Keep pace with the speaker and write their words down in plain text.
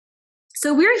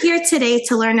So we're here today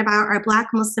to learn about our Black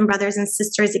Muslim brothers and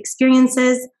sisters'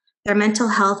 experiences, their mental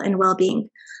health and well-being.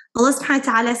 Allah subhanahu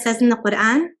wa ta'ala says in the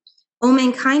Quran, "O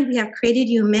mankind, we have created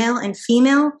you male and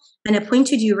female and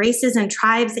appointed you races and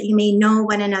tribes that you may know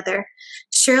one another.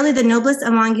 Surely the noblest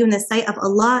among you in the sight of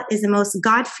Allah is the most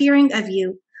God-fearing of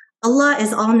you. Allah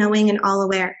is all-knowing and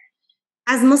all-aware."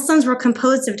 As Muslims, we're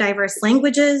composed of diverse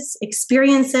languages,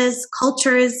 experiences,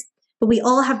 cultures, but we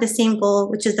all have the same goal,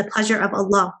 which is the pleasure of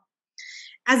Allah.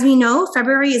 As we know,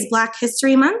 February is Black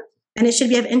History Month, and it should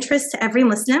be of interest to every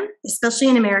Muslim, especially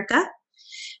in America.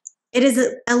 It is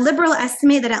a liberal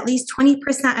estimate that at least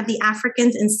 20% of the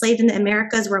Africans enslaved in the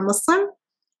Americas were Muslim,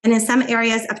 and in some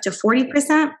areas up to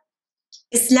 40%.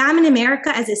 Islam in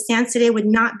America as it stands today would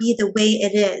not be the way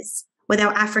it is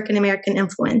without African American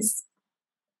influence.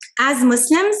 As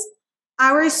Muslims,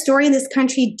 our story in this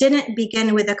country didn't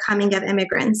begin with the coming of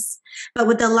immigrants, but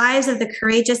with the lives of the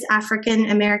courageous African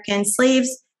American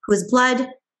slaves whose blood,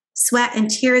 sweat,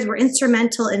 and tears were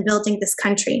instrumental in building this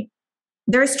country.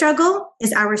 Their struggle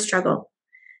is our struggle.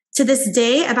 To this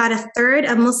day, about a third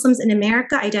of Muslims in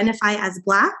America identify as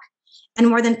Black, and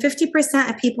more than 50%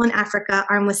 of people in Africa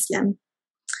are Muslim.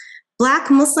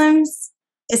 Black Muslims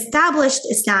established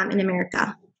Islam in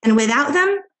America, and without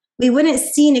them, we wouldn't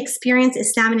see and experience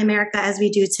Islam in America as we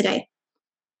do today.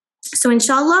 So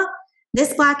inshallah,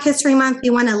 this Black History Month, we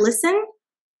want to listen,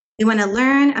 we want to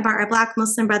learn about our Black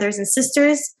Muslim brothers and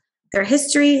sisters, their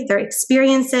history, their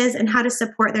experiences, and how to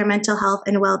support their mental health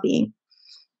and well-being.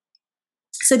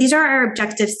 So these are our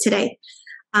objectives today.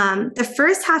 The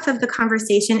first half of the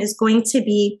conversation is going to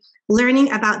be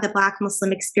learning about the Black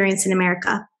Muslim experience in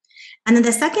America. And then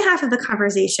the second half of the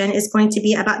conversation is going to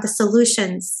be about the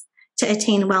solutions to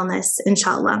attain wellness,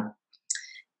 inshallah.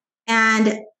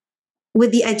 And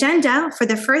with the agenda for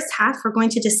the first half, we're going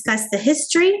to discuss the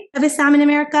history of Islam in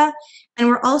America, and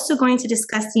we're also going to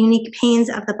discuss the unique pains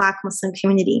of the Black Muslim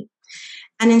community.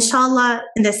 And inshallah,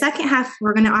 in the second half,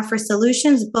 we're going to offer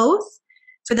solutions both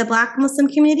for the Black Muslim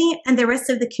community and the rest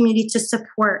of the community to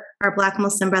support our Black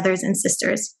Muslim brothers and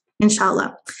sisters,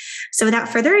 inshallah. So without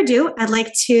further ado, I'd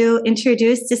like to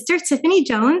introduce Sister Tephiny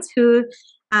Jones, who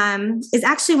is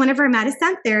actually one of our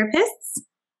Maristan therapists.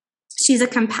 She's a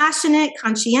compassionate,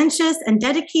 conscientious, and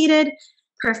dedicated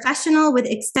professional with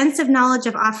extensive knowledge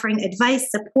of offering advice,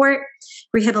 support,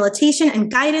 rehabilitation, and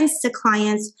guidance to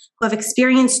clients who have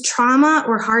experienced trauma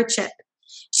or hardship.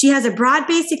 She has a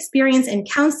broad-based experience in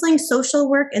counseling, social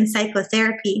work, and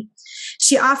psychotherapy.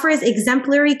 She offers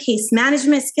exemplary case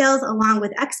management skills along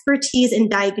with expertise in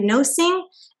diagnosing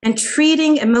and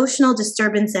treating emotional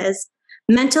disturbances,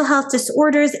 mental health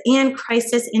disorders, and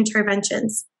crisis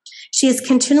interventions. She is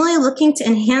continually looking to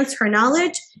enhance her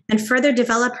knowledge and further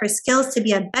develop her skills to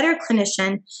be a better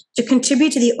clinician to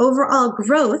contribute to the overall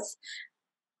growth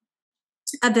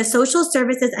of the social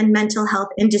services and mental health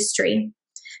industry.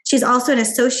 She's also an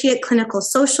associate clinical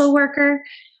social worker,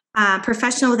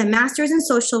 professional with a master's in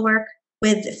social work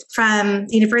from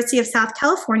the University of South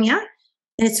California,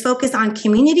 and it's focused on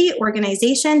community,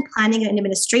 organization, planning, and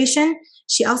administration.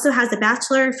 She also has a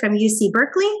bachelor from UC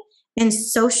Berkeley in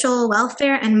social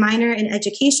welfare and minor in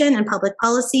education and public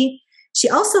policy. She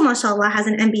also, mashallah, has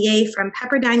an MBA from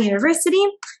Pepperdine University,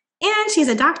 and she's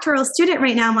a doctoral student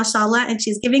right now, mashallah, and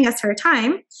she's giving us her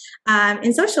time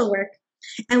in social work.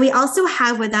 And we also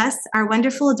have with us our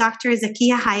wonderful Dr.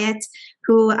 Zakiyyah Hyatt,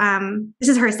 who this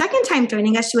is her second time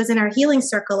joining us. She was in our healing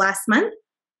circle last month.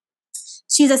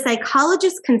 She's a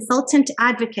psychologist, consultant,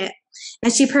 advocate,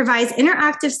 and she provides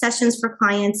interactive sessions for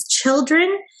clients,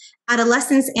 children,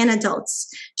 adolescents, and adults.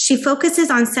 She focuses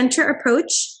on center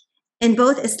approach in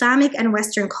both Islamic and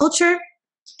Western culture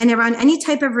and around any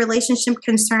type of relationship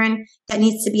concern that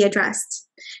needs to be addressed.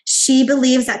 She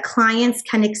believes that clients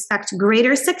can expect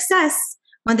greater success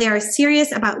when they are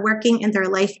serious about working in their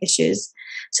life issues.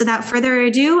 So without further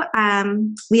ado,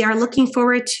 we are looking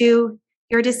forward to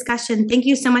your discussion. Thank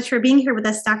you so much for being here with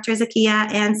us, Dr.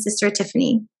 Zakiyyah and Sister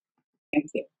Tephiny. Thank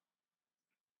you.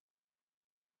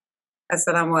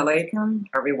 Assalamu alaikum,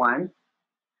 everyone.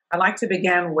 I'd like to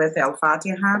begin with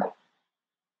Al-Fatiha.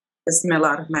 Bismillah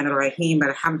ar-Rahman ar-Rahim,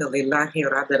 alhamdulillahi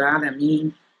rabbil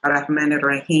alameen, ar-Rahman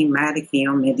ar-Rahim, maliki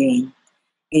yawmiddin.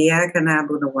 Iyyaka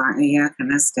na'budu wa iyyaka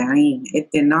nasta'in.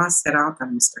 Ihdina as-sirata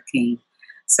al-mustaqim.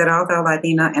 Sirata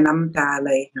alladhina an'amta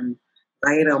alayhim,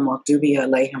 ghayra al-maghdubi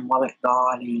alayhim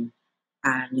waladdallin.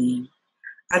 Ameen.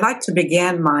 I'd like to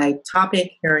begin my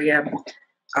topic area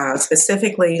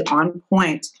specifically on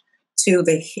point to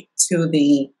the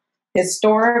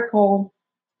historical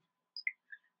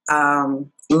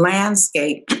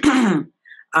landscape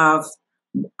of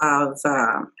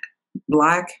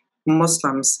Black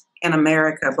Muslims in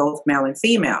America, both male and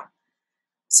female.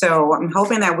 So I'm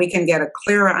hoping that we can get a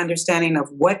clearer understanding of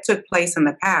what took place in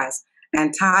the past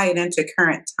and tie it into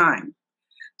current time.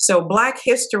 So Black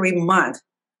History Month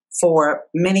for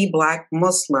many Black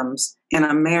Muslims in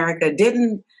America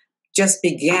didn't just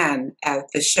begin at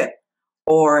the ship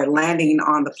or landing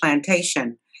on the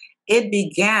plantation. It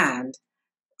began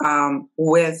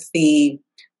with the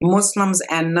Muslims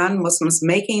and non-Muslims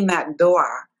making that dua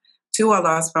to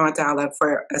Allah subhanahu wa ta'ala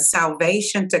for a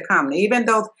salvation to come. Even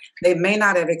though they may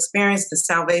not have experienced the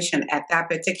salvation at that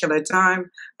particular time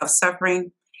of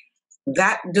suffering,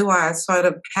 that dua sort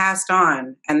of passed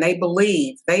on, and they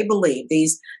believe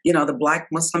these, the Black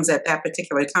Muslims at that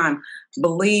particular time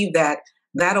believe that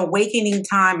awakening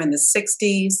time in the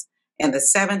 60s and the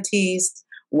 70s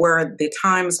were the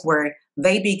times where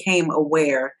they became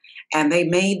aware and they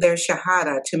made their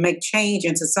shahada to make change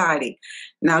in society.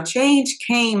 Now, change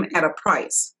came at a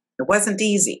price. It wasn't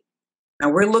easy.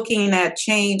 Now, we're looking at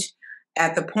change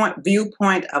at the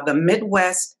viewpoint of the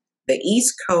Midwest, the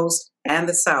East Coast, and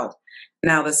the South.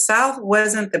 Now, the South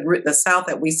wasn't the South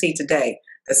that we see today.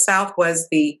 The South was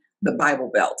the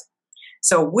Bible Belt.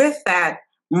 So with that,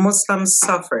 Muslims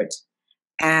suffered.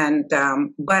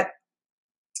 But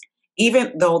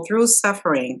even though through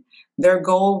suffering, their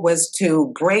goal was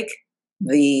to break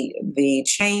the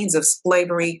chains of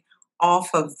slavery off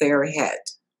of their head,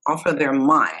 off of their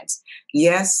minds.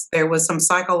 Yes, there was some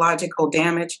psychological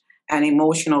damage and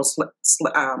emotional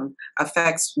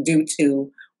effects due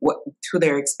to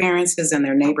their experiences in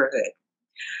their neighborhood.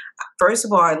 First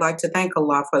of all, I'd like to thank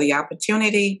Allah for the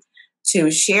opportunity to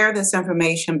share this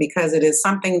information because it is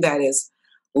something that is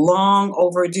long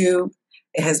overdue.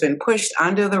 It has been pushed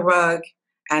under the rug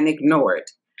and ignored.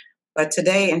 But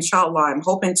today, inshallah, I'm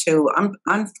hoping to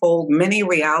unfold many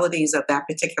realities of that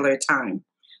particular time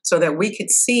so that we could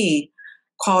see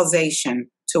causation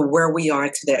to where we are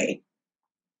today.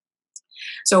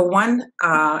 So one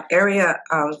area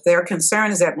of their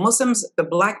concern is that Muslims, the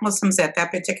Black Muslims at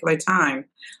that particular time,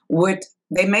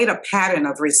 they made a pattern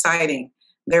of reciting,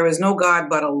 "There is no God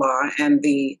but Allah," and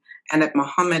that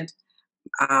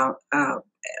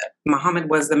Muhammad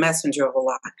was the messenger of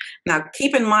Allah. Now,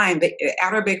 keep in mind that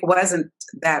Arabic wasn't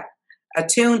that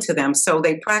attuned to them, so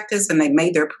they practiced and they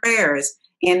made their prayers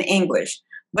in English,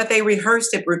 but they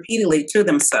rehearsed it repeatedly to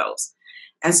themselves.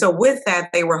 And so with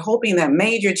that, they were hoping that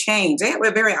major change, they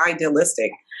were very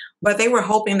idealistic, but they were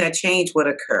hoping that change would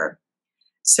occur.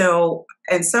 So,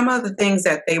 and some of the things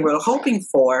that they were hoping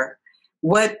for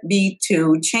would be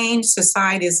to change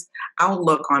society's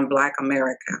outlook on Black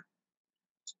America.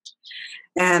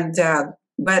 And,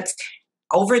 but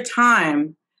over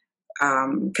time,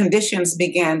 conditions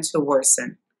began to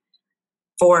worsen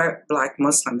for Black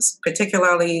Muslims,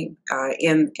 particularly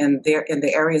in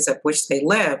the areas at which they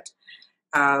lived.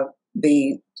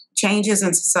 The changes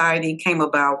in society came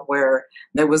about where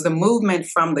there was the movement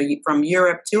from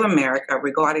Europe to America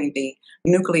regarding the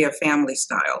nuclear family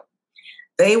style.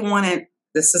 The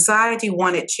society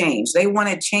wanted change. They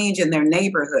wanted change in their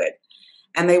neighborhood.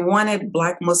 And they wanted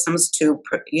Black Muslims to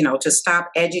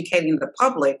stop educating the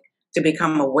public to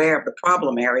become aware of the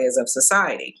problem areas of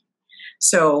society.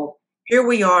 So here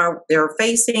we are, they're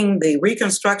facing the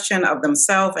reconstruction of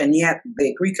themselves and yet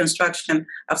the reconstruction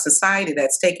of society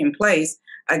that's taking place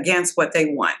against what they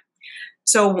want.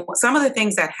 So some of the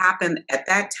things that happened at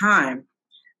that time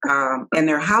in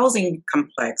their housing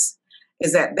complex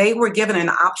is that they were given an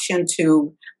option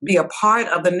to be a part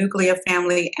of the nuclear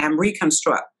family and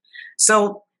reconstruct.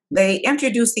 So they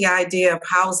introduced the idea of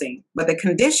housing, but the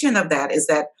condition of that is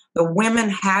that the women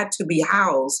had to be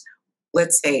housed,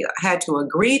 had to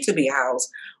agree to be housed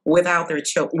with their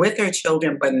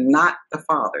children, but not the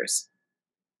fathers.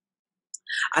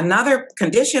 Another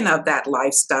condition of that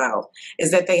lifestyle is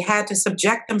that they had to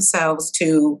subject themselves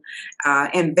to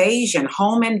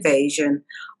home invasion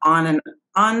on an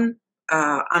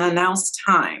unannounced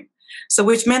time. So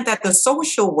which meant that the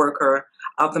social worker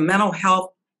of the mental health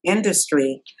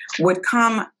industry would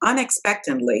come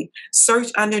unexpectedly,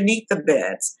 search underneath the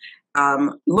beds,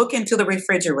 look into the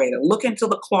refrigerator, look into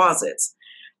the closets,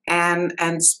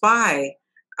 and spy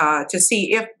to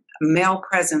see if male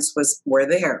presence were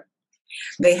there.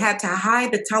 They had to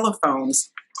hide the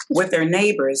telephones with their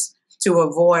neighbors to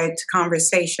avoid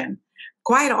conversation.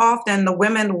 Quite often, the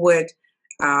women would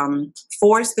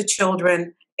force the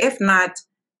children, if not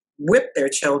whip their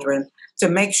children, to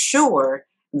make sure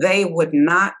they would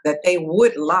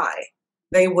lie.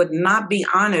 They would not be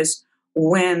honest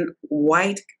when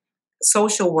white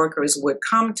social workers would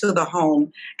come to the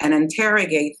home and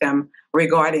interrogate them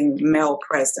regarding male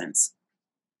presence.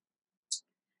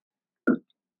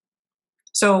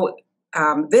 So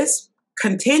this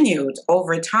continued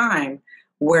over time,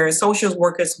 where social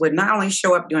workers would not only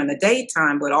show up during the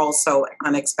daytime, but also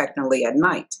unexpectedly at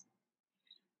night.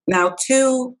 Now,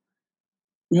 two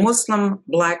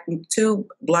black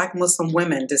Muslim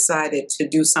women decided to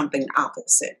do something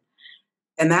opposite.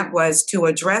 And that was to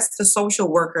address the social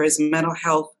workers' mental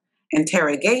health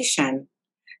interrogation,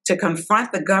 to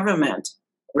confront the government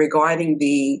regarding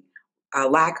the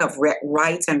lack of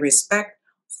rights and respect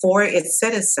for its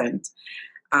citizens.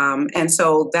 And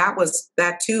so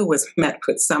that too was met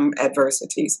with some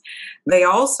adversities. They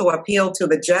also appealed to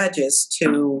the judges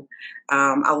to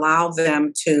allow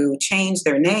them to change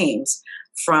their names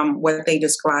from what they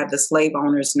described the slave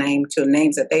owner's name to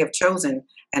names that they have chosen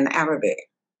in Arabic.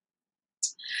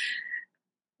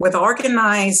 With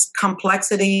organized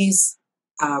complexities,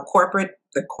 the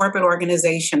corporate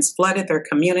organizations flooded their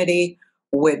community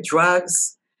with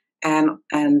drugs and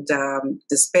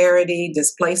disparity,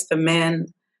 displaced the men,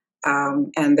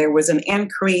 and there was a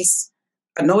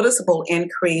noticeable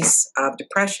increase of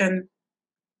depression,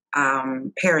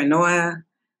 paranoia,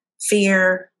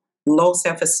 fear, low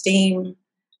self-esteem,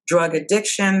 drug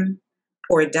addiction,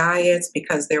 poor diets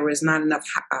because there was not enough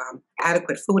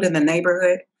adequate food in the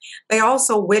neighborhood. They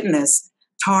also witnessed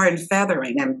tar and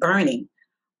feathering and burning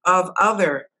of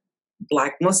other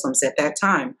Black Muslims at that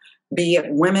time, be it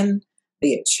women,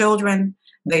 be it children.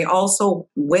 They also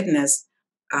witnessed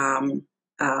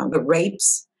the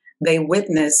rapes. They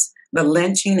witnessed the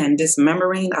lynching and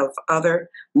dismembering of other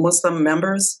Muslim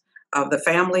members of the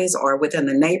families or within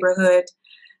the neighborhood.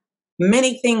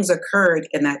 Many things occurred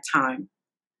in that time.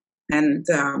 And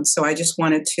so I just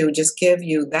wanted to just give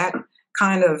you that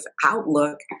kind of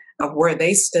outlook of where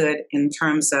they stood in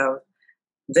terms of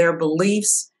their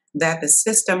beliefs that the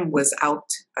system was out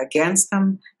against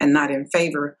them and not in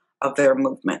favor of their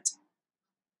movement.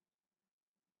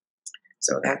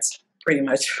 So that's pretty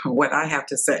much what I have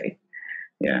to say.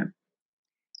 Yeah.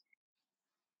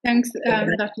 Thanks,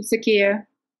 Dr. Zakiyyah.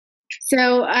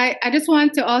 So I just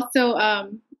want to also, I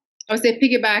would say,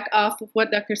 piggyback off of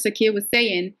what Dr. Zakiyyah was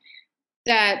saying,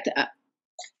 that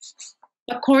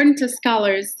according to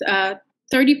scholars,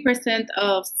 30%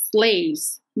 of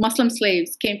slaves, Muslim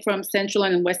slaves, came from Central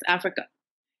and West Africa.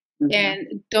 Mm-hmm.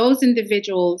 And those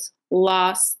individuals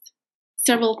lost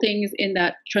several things in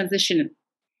that transition,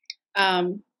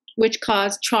 which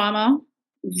caused trauma,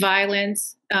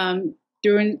 violence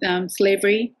during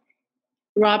slavery,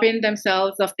 robbing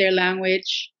themselves of their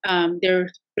language, their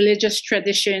religious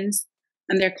traditions,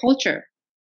 and their culture.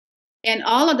 And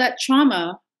all of that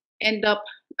trauma end up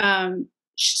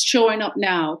showing up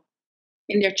now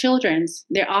in their children's,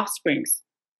 their offsprings.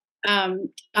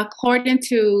 According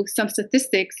to some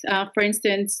statistics, for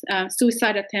instance,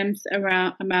 suicide attempts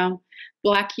among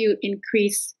Black youth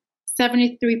increased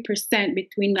 73%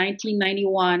 between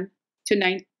 1991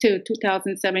 to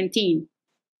 2017.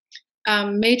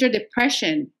 Major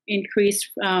depression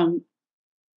increased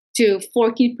to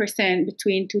 14%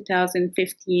 between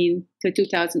 2015 to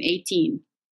 2018.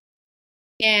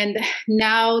 And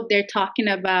now they're talking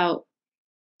about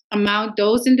among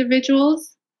those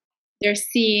individuals, they're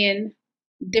seeing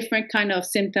different kind of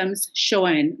symptoms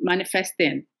showing,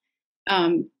 manifesting.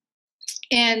 And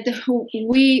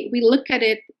we look at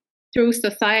it through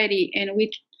society, and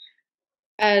we,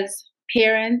 as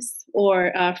parents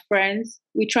or friends,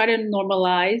 we try to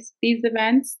normalize these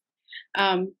events,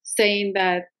 saying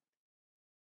that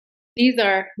these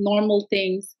are normal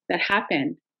things that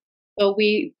happen. But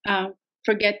we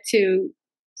forget to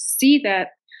see that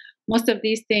most of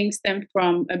these things stem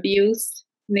from abuse,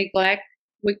 neglect,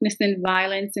 witnessing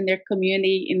violence in their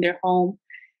community, in their home,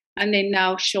 and they're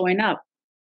now showing up.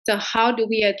 So how do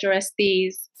we address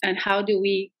these, and how do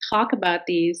we talk about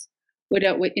these with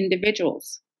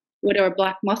individuals, with our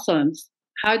Black Muslims?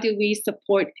 How do we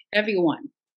support everyone?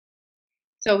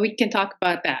 So we can talk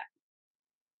about that.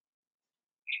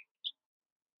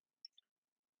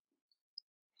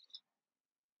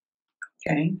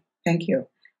 Okay, thank you.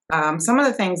 Some of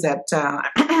the things that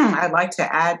I'd like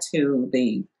to add to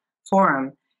the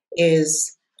forum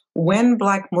is when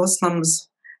Black Muslims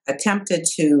attempted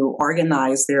to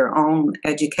organize their own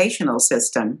educational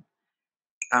system,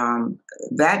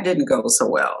 that didn't go so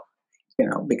well,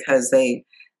 because they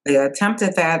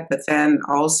attempted that, but then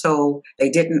also they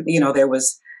didn't, there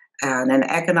was an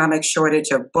economic shortage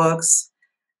of books.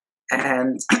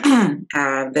 And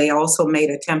they also made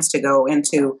attempts to go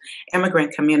into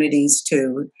immigrant communities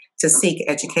to seek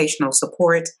educational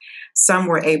support. Some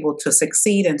were able to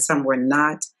succeed and some were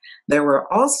not. There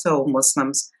were also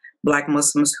Muslims, Black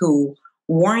Muslims, who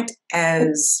weren't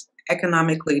as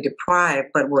economically deprived,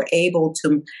 but were able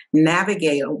to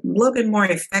navigate a little bit more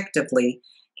effectively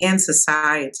in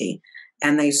society.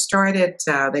 And they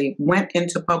they went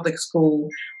into public school,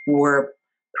 were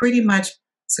pretty much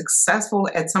successful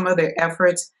at some of their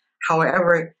efforts.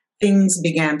 However, things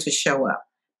began to show up.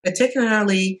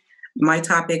 Particularly, my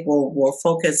topic will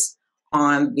focus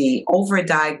on the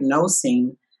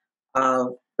overdiagnosing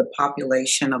of the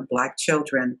population of Black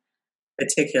children,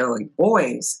 particularly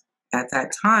boys, at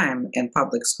that time in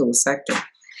public school sector.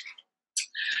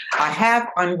 I have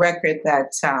on record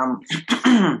that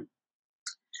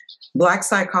Black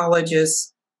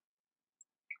psychologists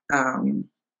and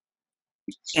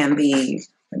let me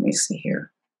see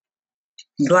here,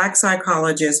 Black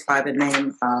psychologist by the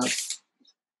name of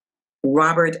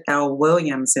Robert L.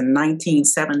 Williams in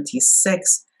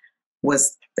 1976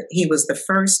 was the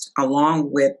first,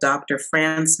 along with Dr.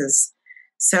 Francis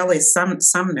Sally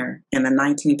Sumner in the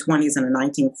 1920s and the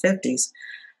 1950s,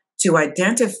 to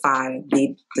identify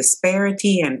the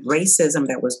disparity and racism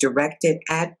that was directed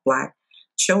at Black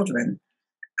children,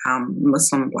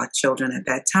 Muslim Black children at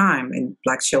that time, and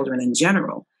Black children in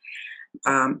general.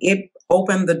 It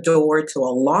opened the door to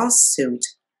a lawsuit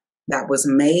that was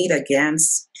made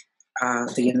against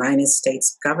the United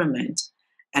States government,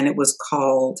 and it was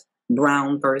called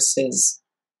Brown versus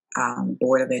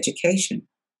Board of Education.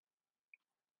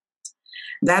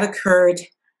 That occurred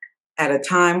at a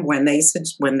time when they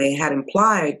had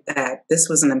implied that this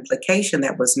was an implication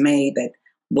that was made that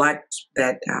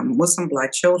Muslim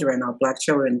Black children, or Black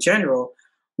children in general,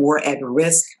 were at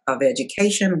risk of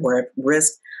education, were at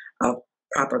risk of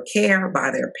proper care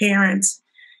by their parents,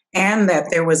 and that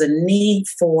there was a need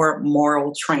for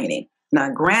moral training. Now,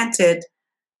 granted,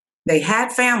 they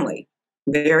had family.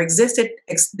 There existed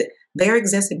during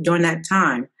that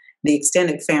time the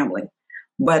extended family,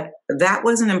 but that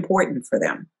wasn't important for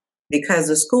them because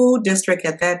the school district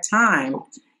at that time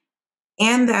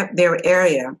in their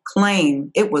area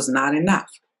claimed it was not enough.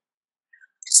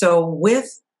 So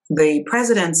with the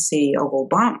presidency of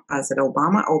Obama,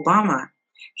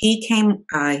 he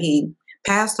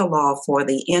passed a law for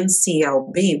the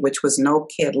NCLB, which was No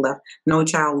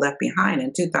Child Left Behind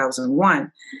in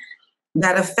 2001,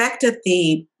 that affected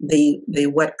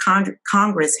what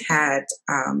Congress had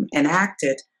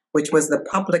enacted, which was the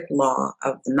public law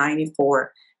of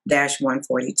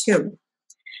 94-142.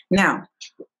 Now,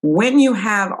 when you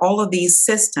have all of these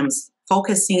systems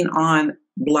focusing on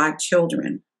Black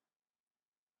children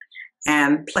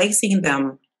and placing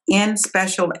them in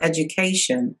special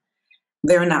education,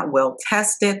 they're not well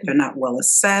tested, they're not well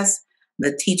assessed,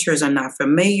 the teachers are not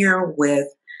familiar with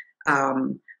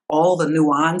all the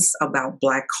nuance about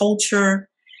Black culture,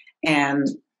 and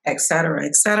et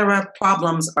cetera,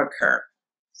 problems occur.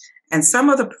 And some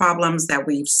of the problems that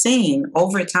we've seen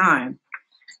over time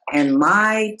in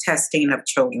my testing of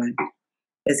children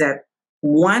is that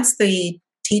once the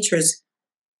teachers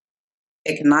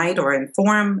ignite or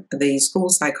inform the school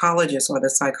psychologist or the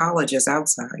psychologist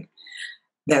outside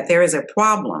that there is a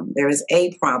problem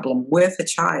with a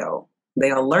child, they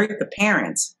alert the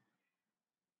parents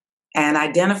and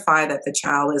identify that the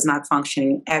child is not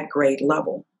functioning at grade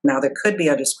level. Now, there could be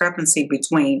a discrepancy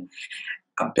between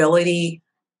ability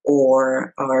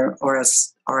or a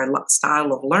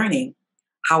style of learning.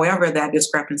 However, that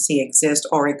discrepancy exists,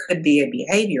 or it could be a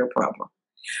behavior problem.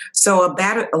 So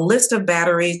a list of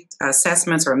battery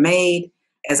assessments are made.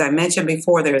 As I mentioned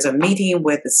before, there's a meeting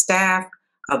with the staff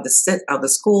of the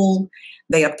school.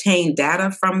 They obtain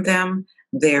data from them.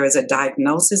 There is a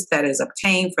diagnosis that is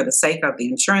obtained for the sake of the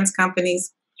insurance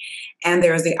companies. And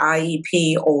there's the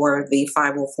IEP or the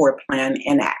 504 plan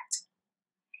enact.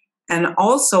 And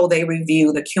also they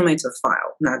review the cumulative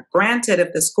file. Now, granted,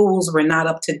 if the schools were not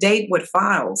up to date with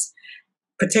files,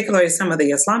 particularly some of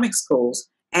the Islamic schools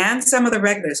and some of the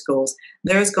regular schools,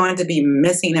 there's going to be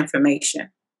missing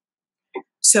information.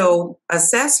 So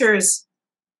assessors,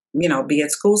 be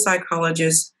it school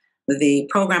psychologists, the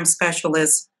program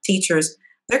specialists, teachers,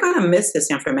 they're going to miss this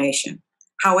information.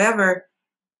 However,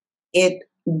 it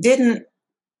didn't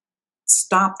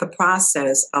stop the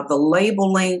process of the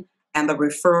labeling and the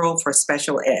referral for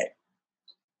special ed.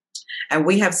 And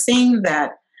we have seen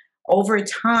that over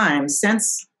time,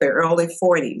 since the early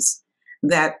 40s,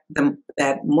 that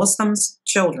Muslims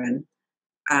children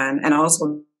and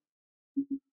also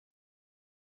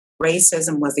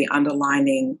racism was the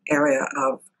underlining area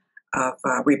of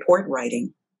report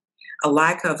writing, a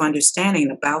lack of understanding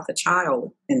about the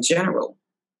child in general,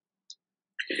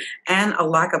 and a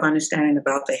lack of understanding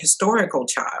about the historical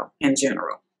child in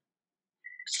general.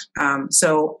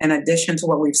 So in addition to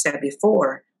what we've said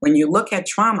before, when you look at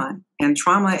trauma, and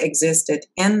trauma existed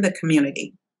in the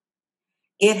community,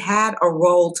 it had a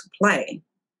role to play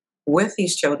with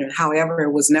these children. However,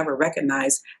 it was never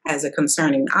recognized as a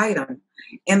concerning item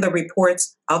in the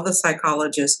reports of the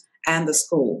psychologist and the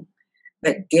school.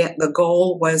 The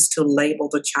goal was to label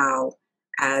the child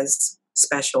as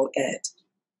special ed,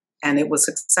 and it was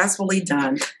successfully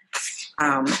done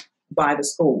by the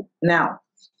school. Now,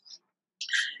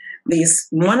 you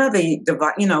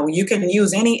can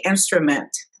use any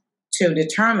instrument to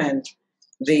determine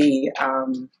the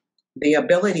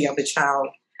ability of the child,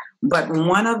 but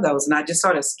one of those, and I just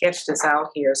sort of sketched this out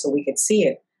here so we could see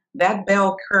it, that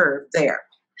bell curve there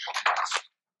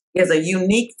is a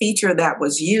unique feature that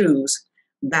was used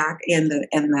back in the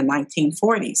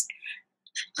 1940s.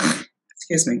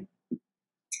 Excuse me,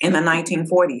 in the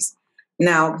 1940s.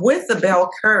 Now, with the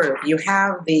bell curve, you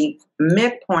have the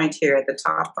midpoint here at the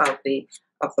top of the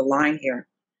line here,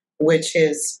 which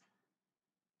is,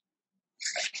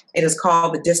 it is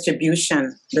called the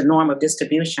distribution, the norm of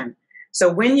distribution.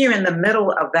 So when you're in the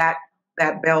middle of that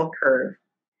bell curve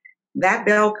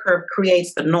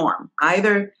creates the norm.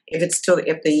 Either if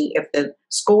the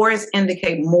scores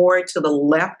indicate more to the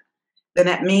left, then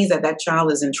that means that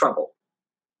child is in trouble.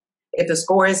 If the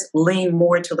scores lean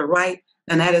more to the right,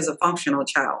 then that is a functional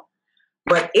child.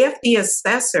 But if the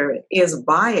assessor is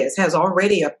biased, has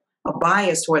already a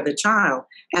bias toward the child,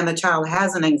 and the child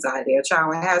has an anxiety, a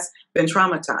child has been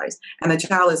traumatized, and the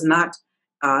child is not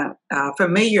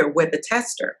familiar with the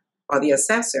tester or the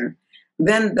assessor,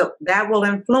 then that will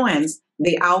influence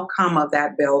the outcome of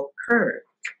that bell curve.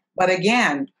 But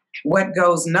again, what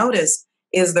goes noticed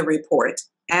is the report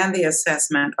and the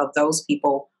assessment of those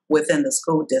people within the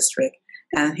school district,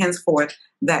 and henceforth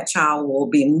that child will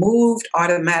be moved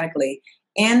automatically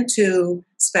into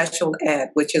special ed,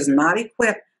 which is not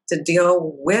equipped to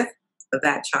deal with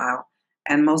that child.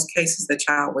 In most cases, the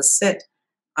child will sit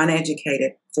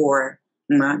uneducated for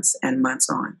months and months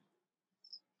on.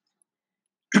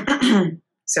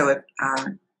 So if,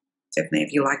 Tephiny,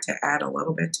 if you'd like to add a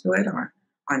little bit to it, or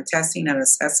on testing and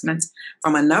assessments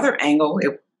from another angle,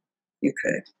 you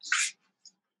could.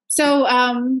 So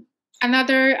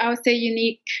another, I would say,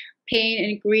 unique pain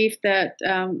and grief that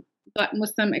Black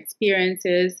Muslim experience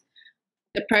is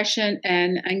depression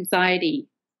and anxiety.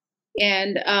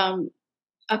 And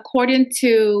according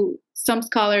to some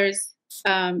scholars,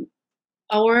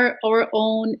 our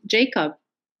own Jacob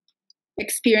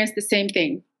experienced the same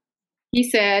thing. He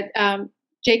said,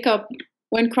 Jacob,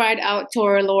 when cried out to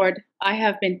our Lord, I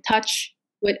have been touched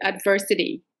with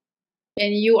adversity,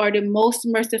 and you are the most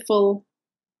merciful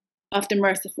of the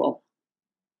merciful.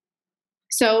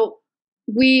 So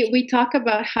we talk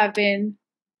about having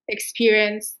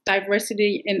experienced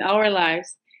diversity in our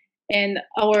lives, and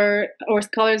our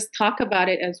scholars talk about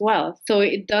it as well. So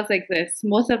it does exist.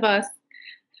 Most of us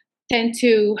tend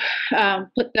to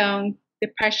put down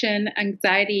depression,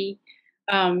 anxiety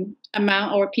among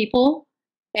our people,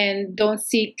 and don't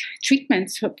seek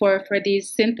treatments for these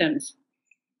symptoms.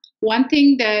 One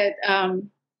thing that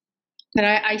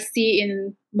I see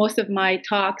in most of my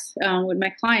talks with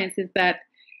my clients is that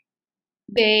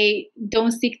they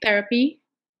don't seek therapy,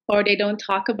 or they don't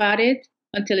talk about it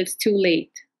until it's too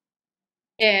late.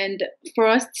 And for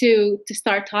us to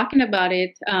start talking about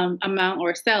it among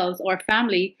ourselves or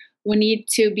family, we need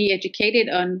to be educated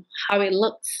on how it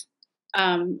looks,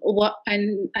 and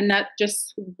not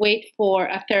just wait for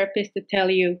a therapist to tell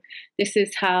you this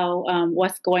is how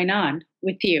what's going on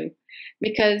with you.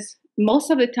 Because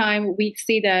most of the time we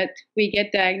see that we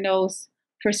get diagnosed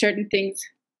for certain things,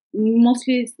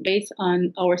 mostly based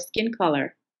on our skin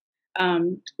color.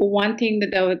 One thing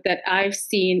that I've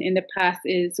seen in the past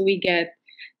is we get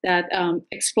that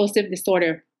explosive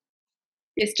disorder.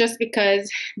 It's just because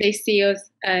they see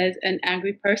us as an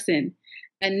angry person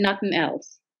and nothing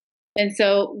else. And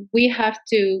so we have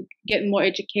to get more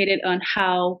educated on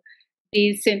how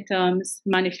these symptoms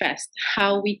manifest,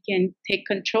 how we can take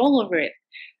control over it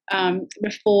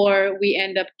before we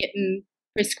end up getting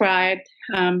prescribed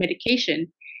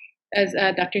medication. As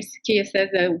Dr. Zakiyyah says,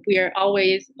 we are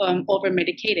always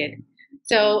over-medicated.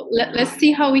 So let's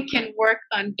see how we can work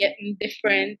on getting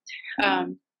different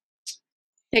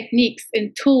techniques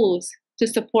and tools to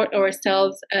support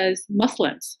ourselves as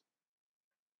Muslims.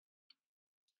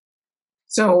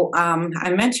 So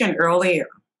I mentioned earlier,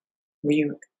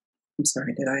 I'm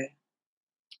sorry, did I?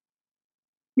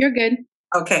 You're good.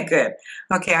 Okay, good.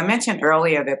 Okay, I mentioned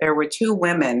earlier that there were two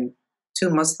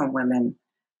Muslim women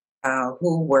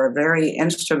who were very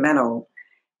instrumental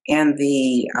in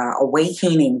the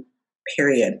awakening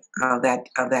period of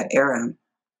that era.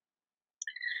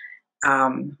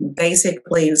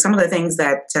 Basically, some of the things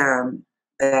that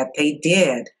they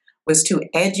did was to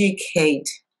educate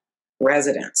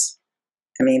residents.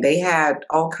 I mean, they had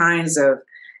all kinds of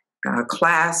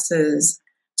classes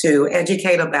to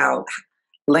educate about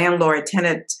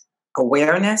landlord-tenant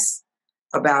awareness,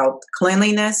 about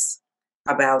cleanliness,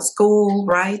 about school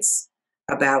rights,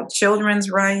 about children's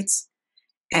rights,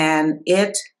 and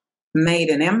it made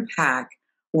an impact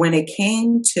when it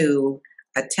came to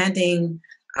attending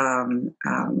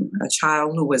a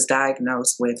child who was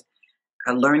diagnosed with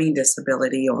a learning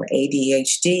disability or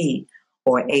ADHD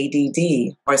or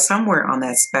ADD or somewhere on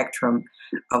that spectrum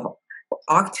of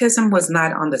autism. Was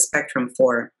not on the spectrum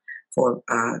for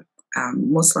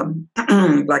Muslim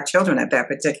Black children at that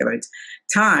particular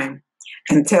time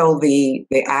until the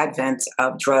advent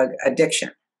of drug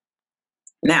addiction.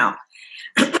 Now,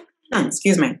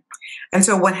 excuse me. And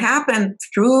so what happened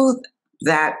through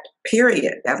that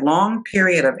period, that long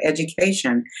period of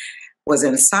education, was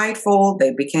insightful.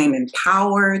 They became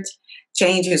empowered.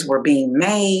 Changes were being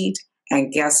made.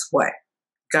 And guess what?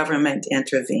 Government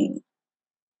intervened.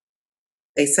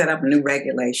 They set up new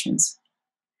regulations.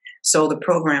 So the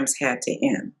programs had to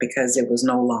end because it was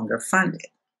no longer funded.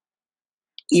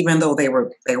 Even though they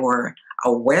were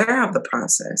aware of the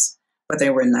process, but they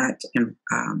were not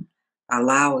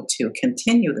allowed to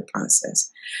continue the process.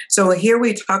 So here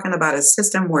we're talking about a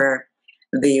system where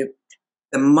the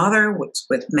mother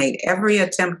made every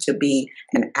attempt to be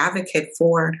an advocate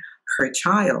for her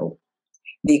child.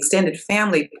 The extended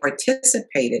family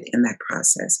participated in that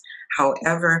process.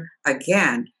 However,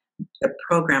 again, the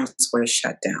programs were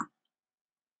shut down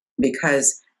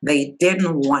because they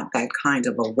didn't want that kind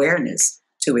of awareness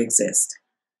to exist.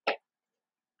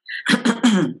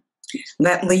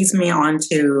 That leads me on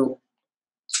to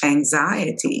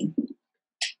anxiety.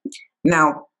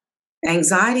 Now,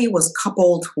 anxiety was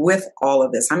coupled with all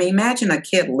of this. I mean, imagine a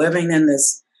kid living in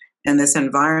this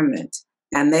environment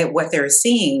and what they're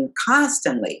seeing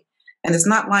constantly. And it's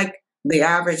not like the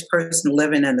average person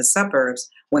living in the suburbs,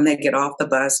 when they get off the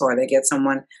bus or they get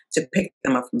someone to pick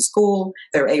them up from school,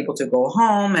 they're able to go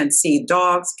home and see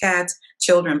dogs, cats,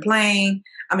 children playing.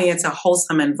 I mean, it's a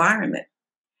wholesome environment.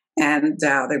 And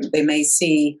they may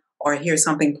see or hear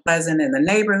something pleasant in the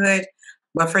neighborhood.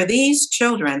 But for these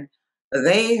children,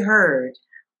 they heard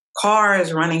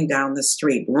cars running down the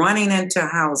street, running into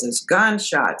houses,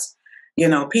 gunshots,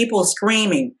 people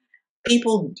screaming,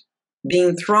 people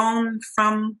being thrown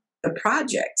from the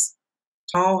projects,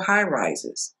 tall high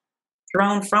rises,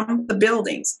 thrown from the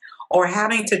buildings, or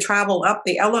having to travel up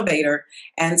the elevator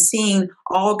and seeing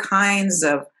all kinds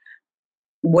of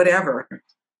whatever,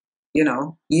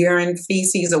 urine,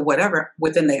 feces, or whatever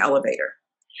within the elevator.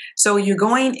 So you're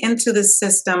going into the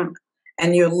system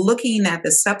and you're looking at the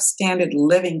substandard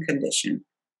living condition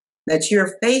that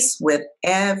you're faced with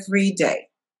every day.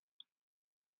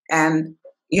 And,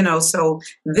 so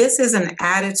this is an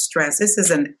added stress. This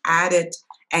is an added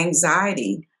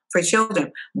anxiety for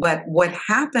children. But what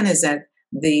happened is that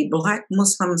the Black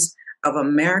Muslims of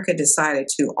America decided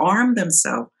to arm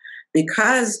themselves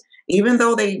because even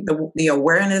though the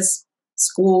awareness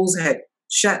schools had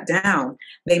shut down,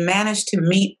 they managed to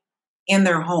meet in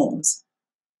their homes.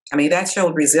 I mean, that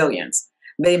showed resilience.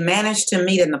 They managed to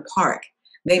meet in the park.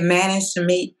 They managed to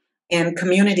meet in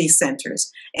community centers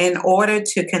in order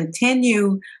to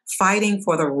continue fighting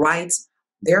for their rights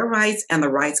and the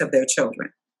rights of their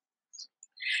children.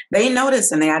 They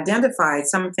noticed and they identified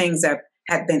some things that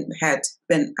had been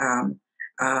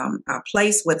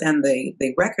placed within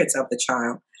the records of the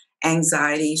child.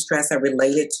 Anxiety, stress that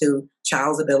related to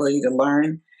child's ability to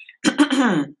learn.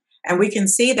 And we can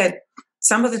see that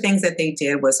some of the things that they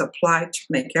did was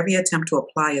make every attempt to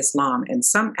apply Islam in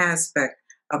some aspect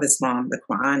of Islam, the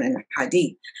Quran and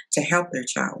Hadith, to help their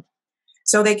child.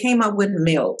 So they came up with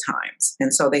meal times.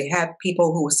 And so they had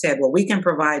people who said, well, we can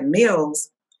provide meals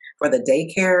for the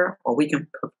daycare, or we can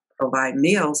provide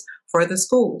meals for the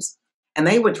schools. And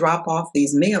they would drop off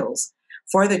these meals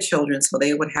for the children so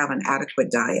they would have an adequate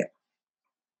diet.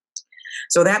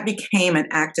 So that became an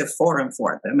active forum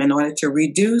for them in order to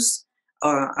reduce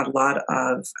a lot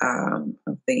of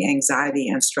the anxiety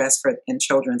and stress in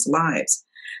children's lives.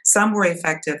 Some were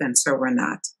effective and some were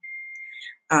not.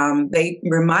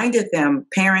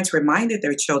 Parents reminded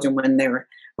their children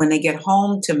when they get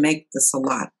home to make the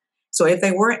salat. So if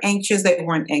they were anxious, they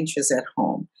weren't anxious at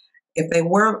home. If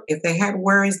they had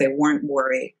worries, they weren't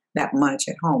worried that much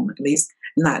at home, at least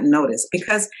not noticed.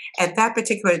 Because at that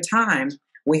particular time,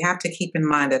 we have to keep in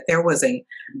mind that there was a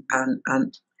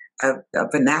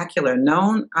vernacular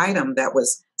known item that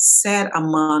was said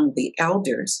among the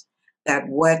elders, that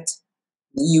what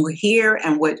you hear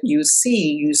and what you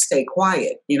see, you stay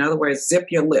quiet. In other words, zip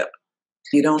your lip.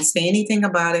 You don't say anything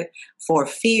about it for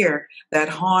fear that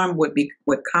harm would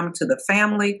come to the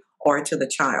family or to the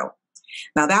child.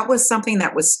 Now, that was something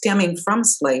that was stemming from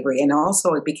slavery, and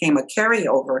also it became a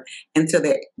carryover into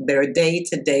their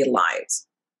day-to-day lives.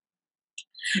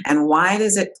 And why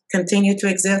does it continue to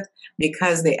exist?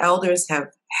 Because the elders have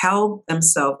held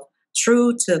themselves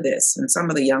true to this, and some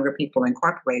of the younger people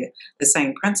incorporated the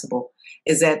same principle,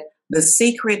 is that the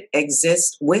secret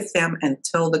exists with them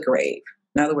until the grave.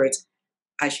 In other words,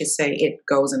 I should say it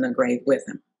goes in the grave with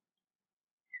them.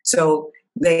 So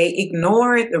they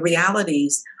ignored the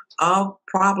realities of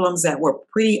problems that were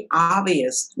pretty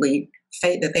obviously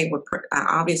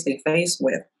obviously faced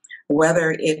with,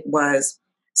 whether it was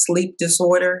sleep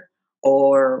disorder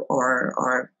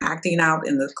or acting out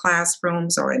in the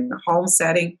classrooms or in the home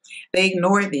setting. They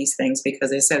ignored these things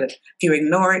because they said if you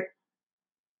ignore it,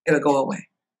 it'll go away.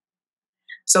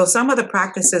 So some of the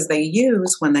practices they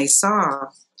used when they saw,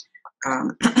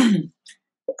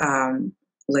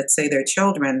 let's say, their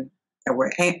children that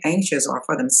were anxious or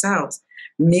for themselves,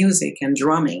 music and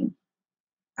drumming,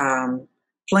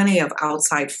 plenty of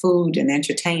outside food and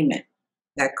entertainment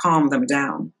that calmed them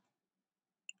down,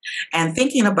 and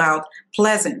thinking about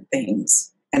pleasant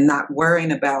things and not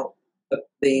worrying about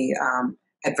the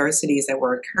adversities that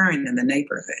were occurring in the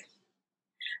neighborhood.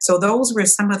 So those were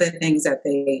some of the things that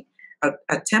they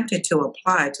attempted to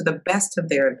apply to the best of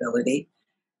their ability,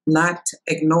 not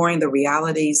ignoring the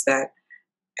realities that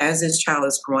as this child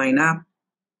is growing up,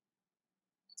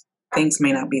 things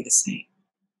may not be the same.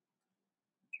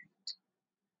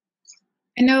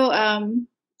 I know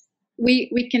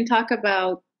we can talk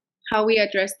about how we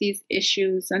address these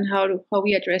issues and how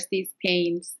we address these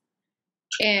pains.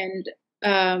 And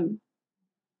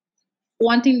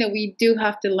one thing that we do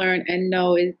have to learn and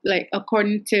know is, like,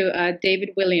 according to David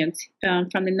Williams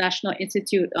from the National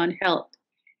Institute on Health,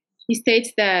 he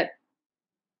states that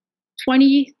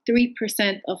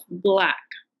 23% of Black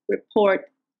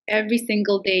report every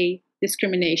single day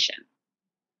discrimination.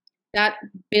 That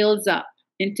builds up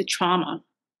into trauma.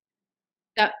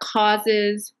 That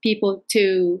causes people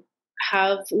to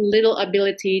have little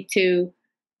ability to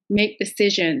make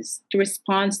decisions, to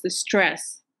respond to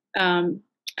stress,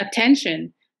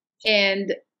 attention,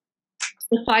 and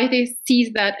society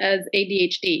sees that as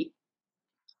ADHD,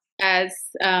 as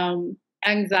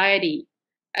anxiety,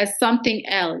 as something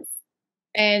else.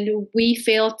 And we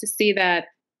fail to see that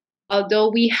although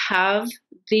we have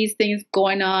these things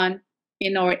going on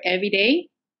in our everyday,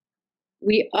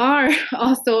 we are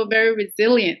also very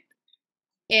resilient,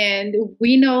 and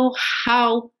we know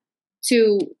how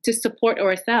to support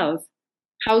ourselves,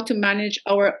 how to manage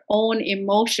our own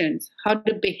emotions, how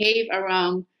to behave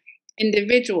around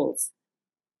individuals.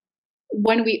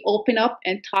 When we open up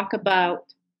and talk about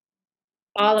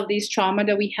all of these trauma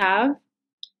that we have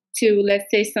to, let's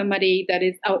say, somebody that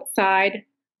is outside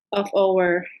of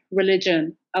our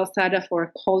religion, outside of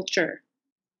our culture,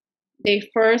 they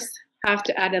first have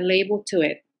to add a label to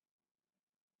it.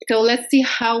 So let's see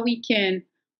how we can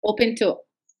open to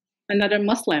another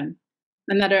Muslim,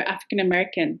 another African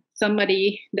American,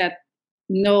 somebody that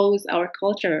knows our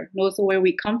culture, knows where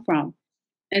we come from,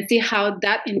 and see how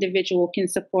that individual can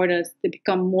support us to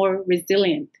become more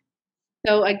resilient.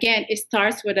 So again, it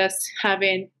starts with us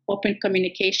having open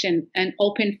communication and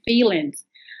open feelings.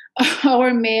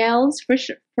 Our males,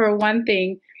 for one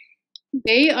thing,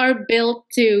 they are built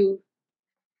to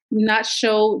not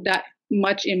show that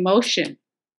much emotion.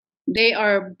 They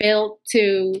are built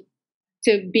to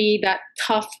be that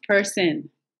tough person.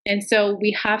 And so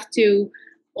we have to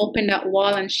open that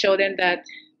wall and show them that,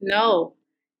 no,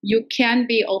 you can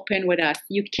be open with us.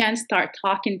 You can start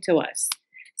talking to us.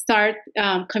 Start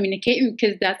communicating,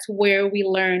 because that's where we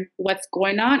learn what's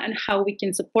going on and how we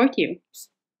can support you.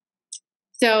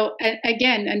 So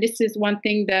again, and this is one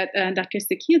thing that Dr.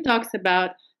 Zakiyyah talks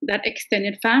about, that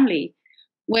extended family.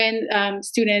 When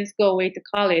students go away to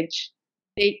college,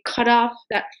 they cut off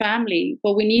that family,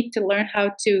 but we need to learn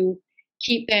how to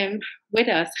keep them with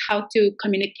us, how to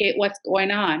communicate what's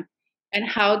going on, and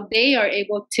how they are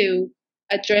able to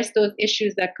address those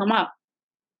issues that come up.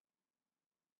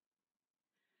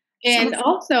 And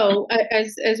also,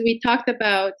 as we talked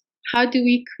about, how do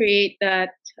we create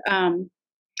that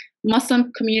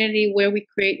Muslim community where we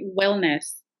create wellness?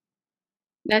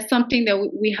 That's something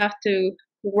that we have to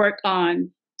work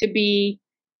on, to be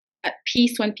at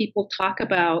peace when people talk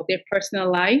about their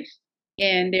personal life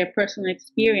and their personal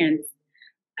experience,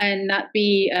 and not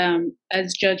be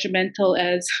as judgmental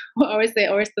as our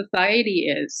society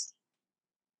is.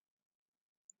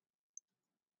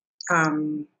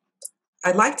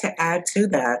 I'd like to add to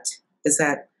that is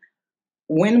that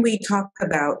when we talk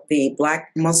about the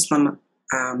Black Muslim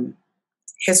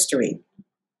history,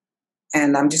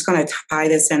 and I'm just going to tie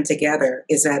this in together,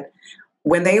 is that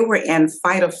when they were in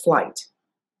fight or flight,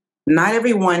 not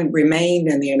everyone remained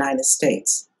in the United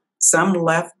States. Some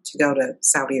left to go to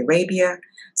Saudi Arabia.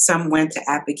 Some went to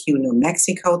Abiquiu, New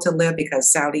Mexico to live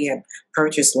because Saudi had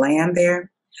purchased land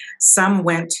there. Some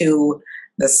went to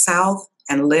the South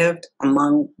and lived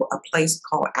among a place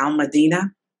called Al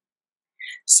Medina.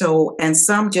 So, and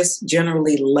some just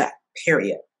generally left,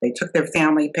 period. They took their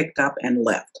family, picked up, and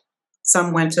left.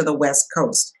 Some went to the West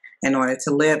Coast in order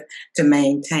to live, to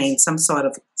maintain some sort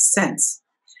of sense.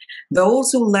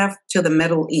 Those who left to the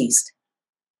Middle East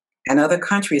and other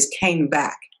countries came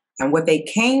back. And what they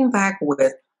came back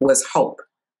with was hope.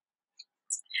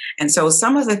 And so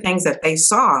some of the things that they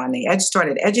saw and they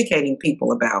started educating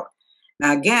people about.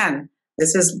 Now, again,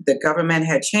 this is, the government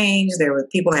had changed. There were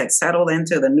people had settled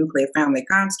into the nuclear family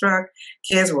construct.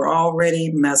 Kids were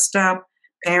already messed up.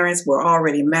 Parents were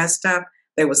already messed up.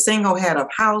 They were single head of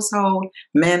household.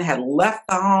 Men had left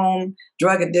the home.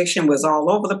 Drug addiction was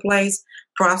all over the place.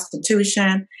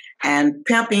 Prostitution and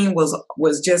pimping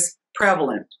was just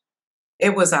prevalent.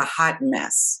 It was a hot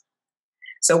mess.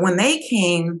 So when they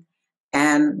came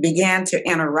and began to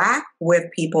interact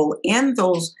with people in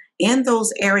those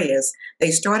areas,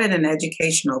 they started an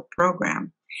educational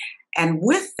program. And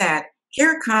with that,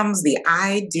 here comes the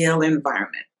ideal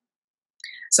environment.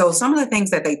 So some of the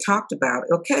things that they talked about,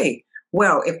 okay,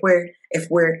 well, if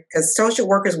we're as social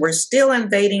workers, we're still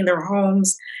invading their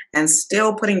homes and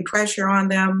still putting pressure on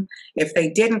them. If they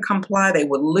didn't comply, they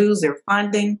would lose their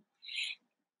funding.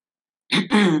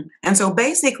 And so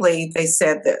basically they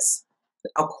said this,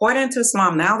 according to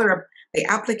Islam, now the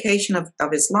application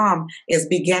of Islam is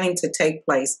beginning to take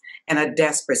place in a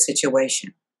desperate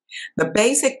situation. The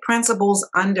basic principles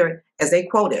under, as they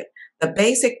quoted, the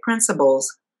basic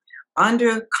principles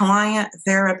under client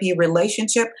therapy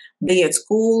relationship, be it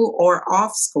school or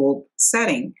off school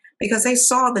setting, because they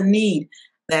saw the need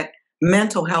that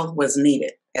mental health was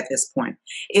needed at this point,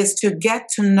 is to get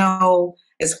to know,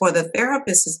 is for the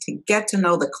therapist is to get to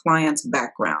know the client's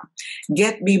background,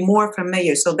 be more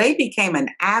familiar. So they became an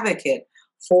advocate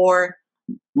for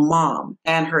mom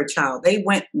and her child. They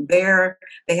went there,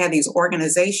 they had these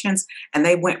organizations, and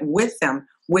they went with them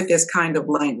with this kind of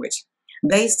language.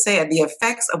 They said the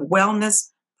effects of wellness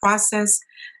process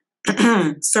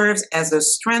serves as a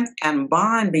strength and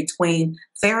bond between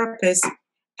therapist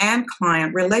and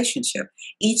client relationship.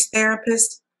 Each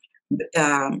therapist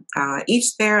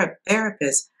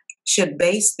should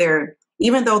base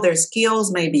even though their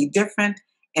skills may be different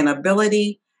in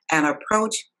ability and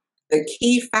approach, the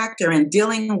key factor in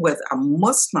dealing with a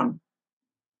Muslim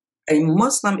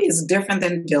is different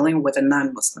than dealing with a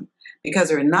non-Muslim because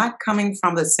they're not coming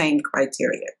from the same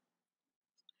criteria.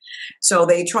 So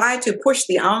they try to push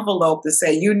the envelope to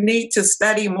say you need to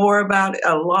study more about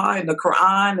Allah and the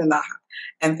Quran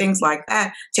and things like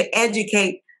that to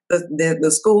educate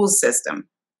the school system.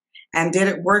 And did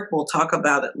it work? We'll talk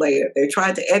about it later. They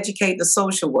tried to educate the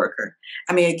social worker.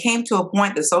 I mean, it came to a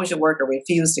point the social worker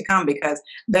refused to come because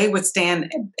they would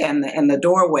stand in the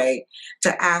doorway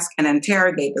to ask and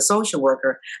interrogate the social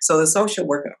worker. So the social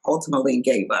worker ultimately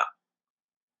gave up.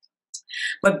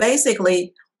 But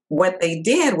basically, what they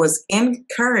did was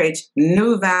encourage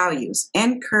new values,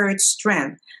 encourage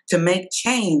strength to make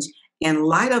change in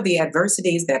light of the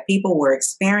adversities that people were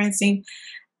experiencing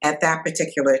at that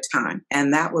particular time,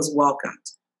 and that was welcomed.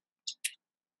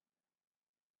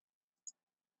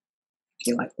 If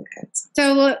you like to add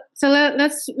something.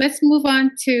 So let's move on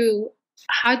to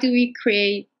how do we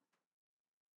create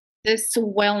this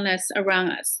wellness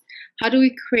around us? How do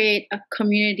we create a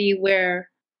community where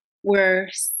we're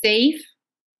safe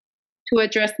to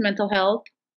address mental health,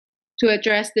 to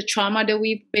address the trauma that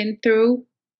we've been through?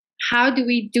 How do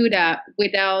we do that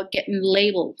without getting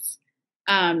labels?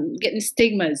 Getting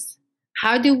stigmas?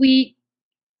 How do we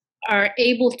are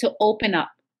able to open up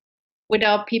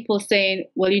without people saying,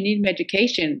 well, you need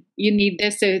medication, you need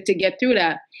this to get through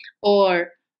that,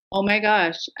 or, oh my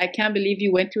gosh, I can't believe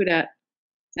you went through that,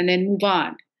 and then move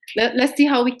on. Let's see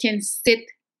how we can sit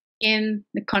in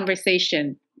the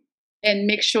conversation and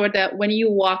make sure that when you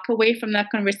walk away from that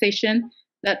conversation,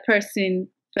 that person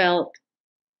felt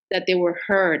that they were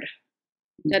heard,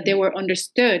 that they were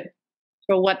understood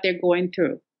for what they're going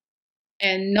through,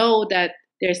 and know that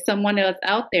there's someone else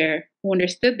out there who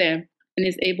understood them and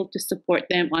is able to support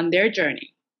them on their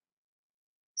journey.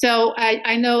 So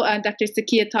I know Dr.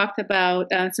 Zakiyyah talked about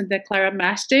Santa Clara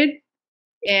Masjid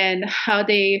and how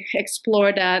they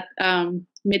explore that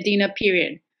Medina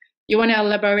period. You want to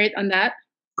elaborate on that?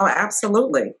 Oh,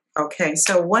 absolutely. Okay,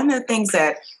 so one of the things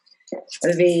that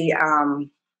the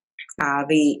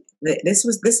this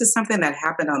is something that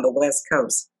happened on the West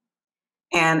Coast.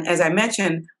 And as I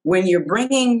mentioned, when you're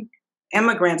bringing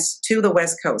immigrants to the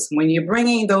West Coast, when you're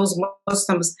bringing those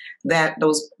Muslims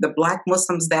the Black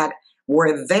Muslims that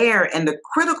were there in the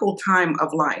critical time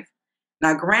of life.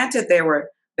 Now, granted,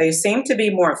 they seemed to be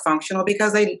more functional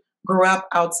because they grew up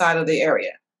outside of the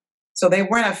area. So they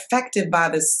weren't affected by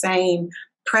the same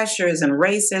pressures and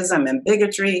racism and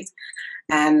bigotry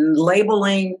and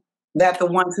labeling that the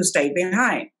ones who stayed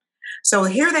behind. So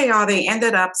here they are,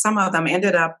 some of them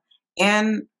ended up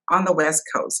on the West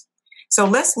Coast. So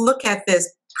let's look at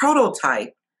this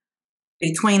prototype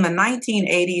between the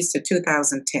 1980s to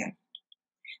 2010.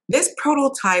 This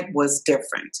prototype was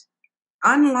different.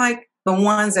 Unlike the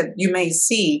ones that you may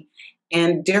see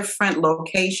in different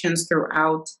locations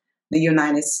throughout the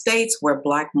United States where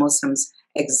Black Muslims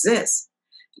exist,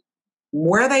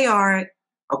 where they are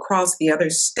across the other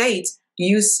states,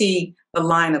 you see the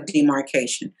line of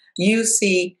demarcation. You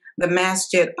see the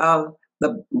masjid of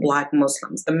the Black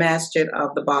Muslims, the masjid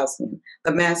of the Bosnian,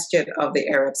 the masjid of the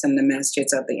Arabs, and the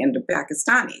masjids of the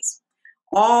Indo-Pakistanis,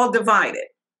 all divided.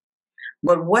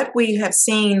 But what we have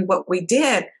seen, what we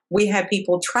did, we had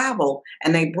people travel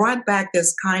and they brought back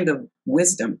this kind of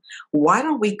wisdom. Why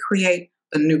don't we create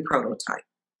a new prototype?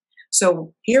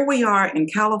 So here we are in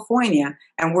California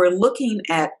and we're looking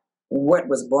at what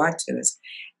was brought to us.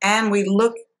 And we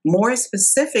look more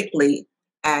specifically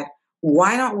at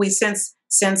why don't we, since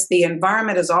the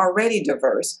environment is already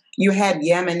diverse, you had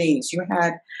Yemenis, you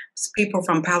had people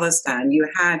from Palestine, you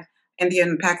had Indian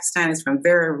and Pakistanis from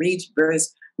various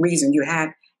regions, you had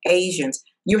Asians,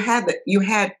 you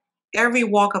had every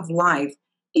walk of life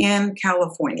in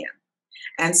California.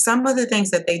 And some of the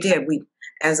things that they did, we,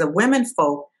 as a women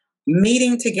folk,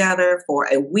 meeting together for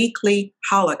a weekly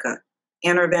halakha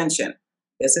intervention.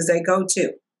 This is a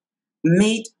go-to.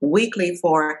 Meet weekly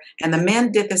and the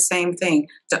men did the same thing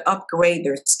to upgrade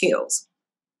their skills.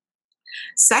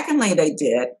 Secondly,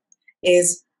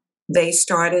 they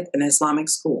started an Islamic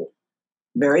school.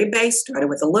 Very base, started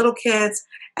with the little kids,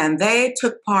 and they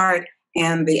took part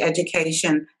in the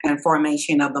education and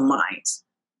formation of the minds.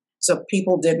 So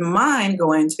people didn't mind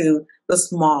going to the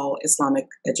small Islamic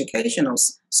educational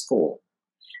school.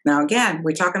 Now, again,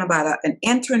 we're talking about an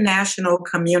international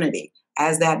community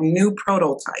as that new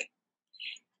prototype.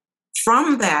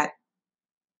 From that,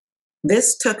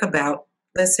 this took about,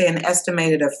 let's say, an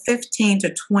estimated of 15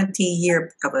 to 20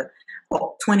 years,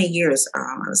 20 years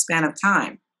a span of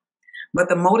time. But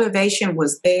the motivation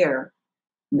was there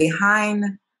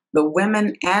behind the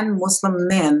women and Muslim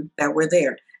men that were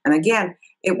there. And again,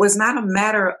 it was not a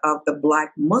matter of the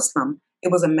Black Muslim,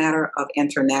 it was a matter of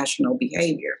international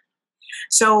behavior.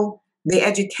 So the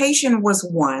education was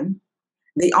one,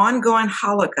 the ongoing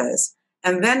halakas,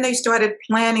 and then they started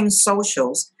planning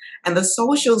socials. And the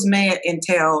socials may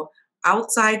entail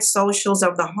outside socials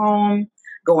of the home,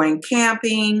 going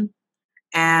camping,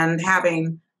 and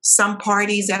having some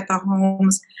parties at the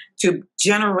homes to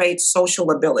generate social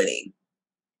ability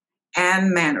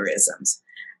and mannerisms.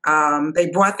 They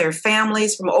brought their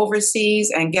families from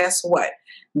overseas, and guess what?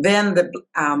 Then the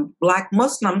Black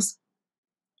Muslims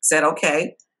said,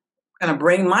 okay, I'm going to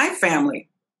bring my family,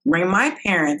 bring my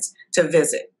parents to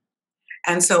visit.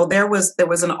 And so there was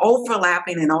an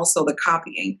overlapping and also the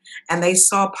copying, and they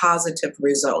saw positive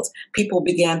results. People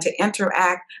began to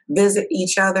interact, visit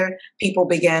each other. People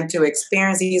began to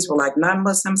experience, these were like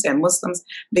non-Muslims, and Muslims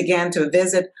began to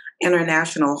visit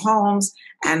international homes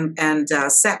and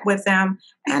sat with them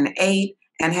and ate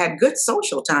and had good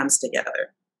social times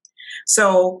together.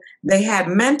 So they had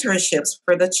mentorships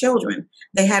for the children.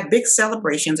 They had big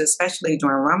celebrations, especially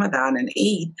during Ramadan and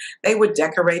Eid. They would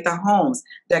decorate the homes,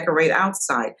 decorate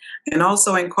outside, and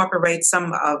also incorporate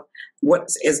some of what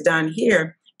is done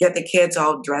here, get the kids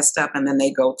all dressed up, and then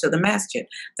they go to the masjid.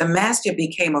 The masjid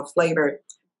became a flavored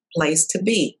place to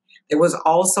be. There was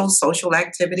also social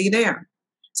activity there.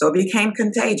 So it became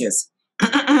contagious.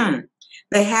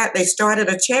 They started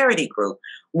a charity group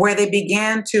where they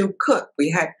began to cook.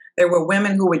 There were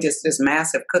women who were just this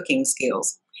massive cooking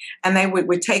skills. And they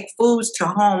would take foods to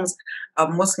homes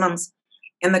of Muslims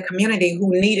in the community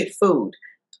who needed food,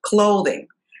 clothing,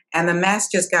 and the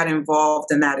masjids got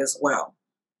involved in that as well.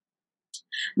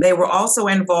 They were also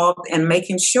involved in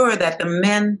making sure that the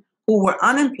men who were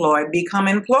unemployed become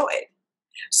employed.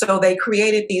 So they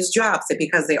created these jobs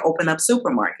because they opened up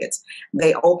supermarkets.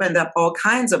 They opened up all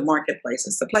kinds of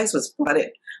marketplaces. The place was flooded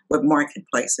with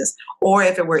marketplaces. Or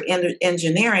if it were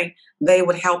engineering, they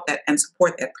would help that and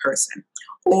support that person.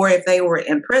 Or if they were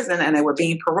in prison and they were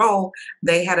being paroled,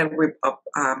 they had a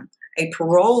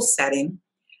parole setting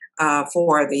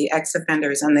for the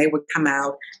ex-offenders, and they would come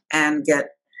out and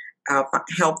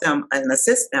help them and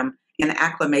assist them in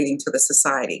acclimating to the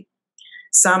society.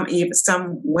 Some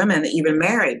women even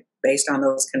married based on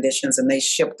those conditions, and they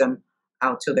shipped them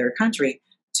out to their country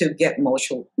to get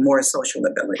more social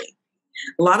ability.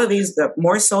 A lot of the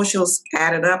more socials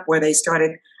added up where they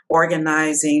started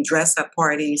organizing dress-up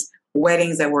parties,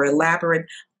 weddings that were elaborate,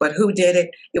 but who did it?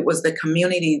 It was the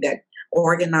community that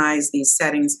organized these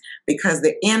settings, because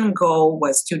the end goal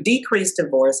was to decrease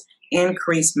divorce,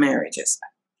 increase marriages.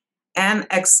 And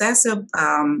excessive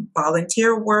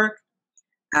volunteer work,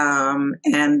 and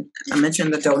I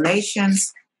mentioned the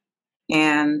donations,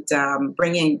 and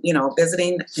bringing,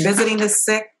 visiting the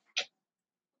sick,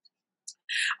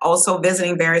 also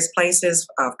visiting various places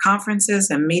of conferences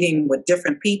and meeting with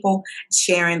different people,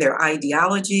 sharing their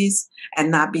ideologies and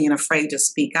not being afraid to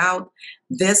speak out.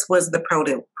 This was the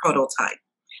prototype.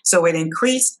 So it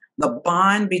increased the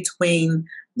bond between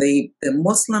the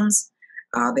Muslims,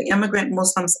 the immigrant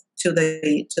Muslims, to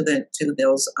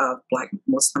those Black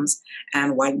Muslims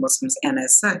and white Muslims, and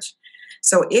as such.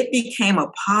 So it became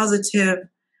a positive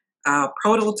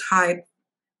prototype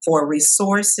for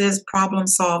resources, problem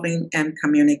solving, and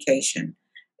communication.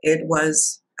 It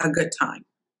was a good time.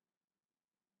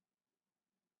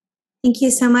 Thank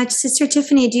you so much. Sister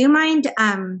Tephiny, do you mind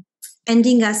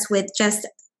ending us with just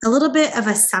a little bit of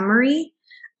a summary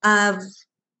of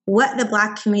what the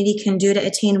Black community can do to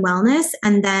attain wellness,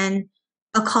 and then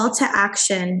a call to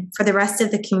action for the rest of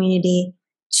the community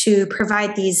to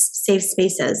provide these safe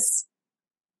spaces?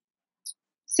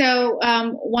 So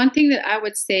one thing that I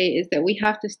would say is that we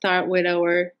have to start with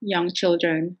our young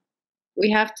children. We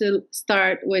have to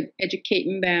start with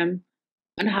educating them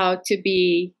on how to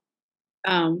be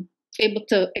able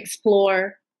to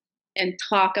explore and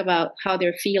talk about how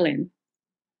they're feeling.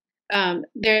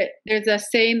 There's a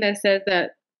saying that says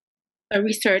that a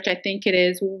research, I think it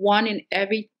is, 1 in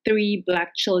every 3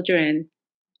 Black children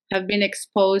have been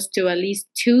exposed to at least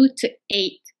 2 to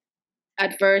 8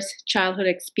 adverse childhood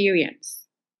experience.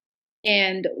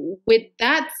 And with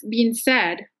that being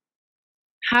said,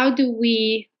 how do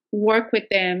we work with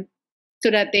them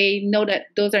so that they know that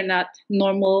those are not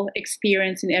normal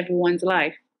experience in everyone's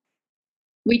life?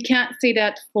 We can't say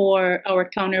that for our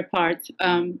counterparts,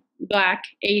 Black,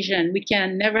 Asian. We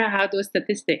can never have those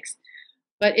statistics.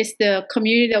 But it's the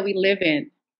community that we live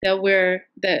in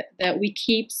that we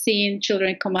keep seeing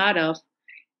children come out of,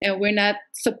 and we're not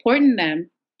supporting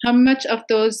them. How much of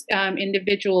those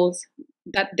individuals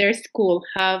that their school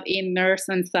have a nurse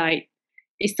on site,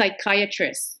 a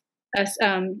psychiatrist, a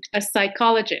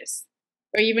psychologist,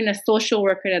 or even a social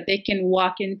worker that they can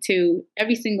walk into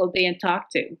every single day and talk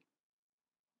to?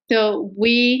 So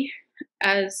we,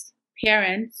 as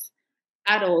parents,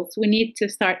 adults, we need to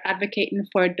start advocating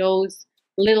for those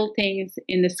little things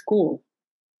in the school.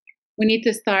 We need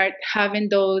to start having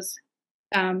those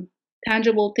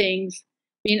tangible things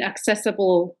being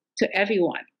accessible to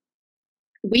everyone.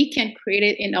 We can create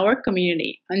it in our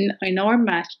community, in our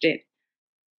masjid.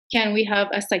 Can we have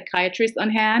a psychiatrist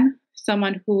on hand,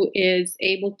 someone who is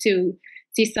able to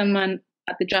see someone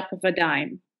at the drop of a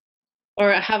dime,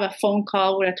 or have a phone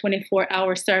call with a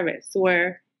 24-hour service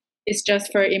where it's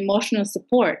just for emotional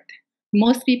support?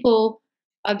 Most people,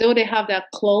 although they have that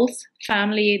close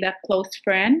family, that close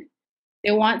friend,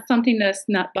 they want something that's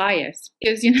not biased.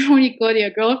 Because, when you go to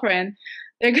your girlfriend,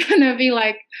 they're going to be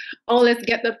like, oh, let's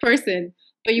get the person.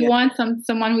 But you want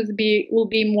someone will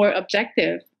be more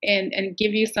objective and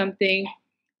give you something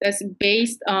that's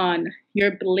based on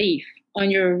your belief,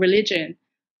 on your religion,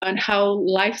 on how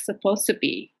life's supposed to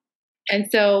be. And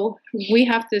so we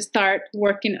have to start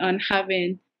working on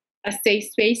having a safe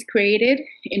space created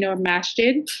in our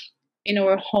masjid, in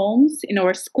our homes, in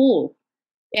our school.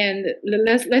 And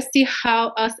let's see how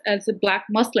us as a Black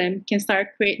Muslim can start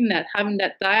creating that, having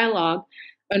that dialogue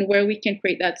on where we can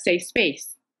create that safe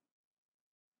space.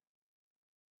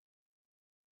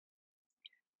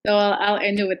 So I'll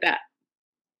end it with that.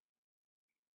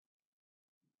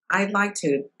 I'd like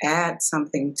to add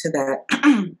something to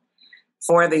that.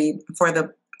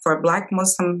 For Black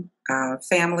Muslim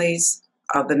families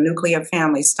of the nuclear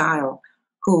family style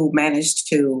who managed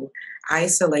to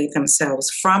isolate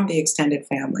themselves from the extended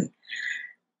family,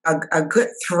 a good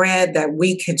thread that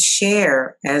we could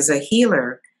share as a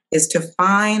healer is to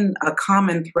find a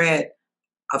common thread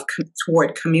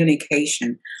toward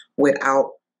communication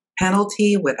without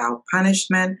penalty, without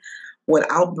punishment,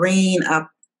 without bringing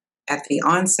up at the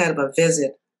onset of a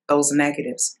visit those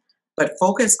negatives, but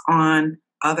focus on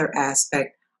other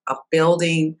aspect of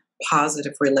building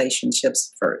positive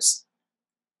relationships first.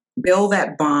 Build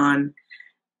that bond,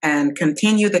 and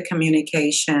continue the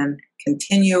communication,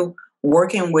 continue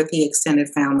working with the extended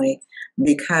family,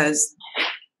 because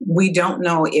we don't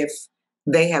know if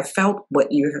they have felt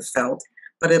what you have felt,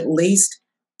 but at least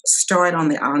start on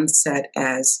the onset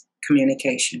as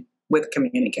communication, with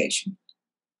communication.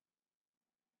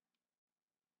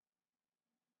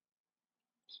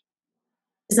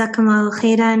 Jazakumullah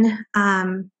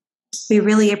khairan. We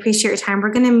really appreciate your time.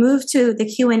 We're going to move to the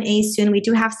Q&A soon. We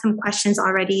do have some questions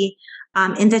already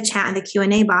in the chat in the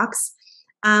Q&A box.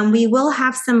 We will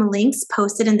have some links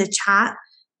posted in the chat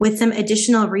with some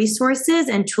additional resources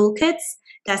and toolkits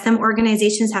that some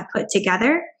organizations have put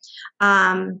together.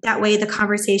 That way the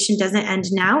conversation doesn't end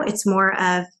now. It's more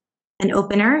of an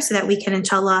opener so that we can,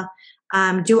 inshallah,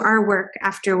 do our work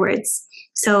afterwards.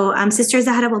 So Sister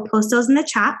Zahra will post those in the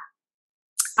chat.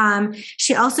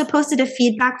 She also posted a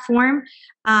feedback form.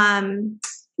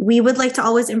 We would like to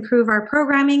always improve our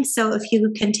programming, so if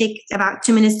you can take about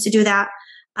 2 minutes to do that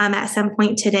at some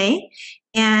point today.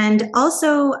 And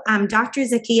also, Dr.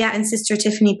 Zakiyyah and Sister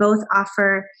Tephiny both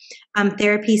offer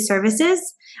therapy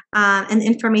services, and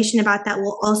information about that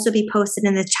will also be posted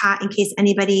in the chat in case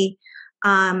anybody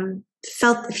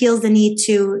feels the need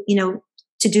to,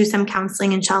 to do some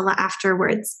counseling, inshallah,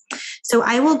 afterwards. So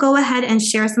I will go ahead and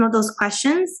share some of those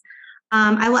questions.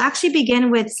 I will actually begin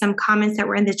with some comments that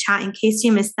were in the chat in case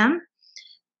you missed them.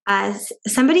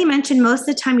 Somebody mentioned most of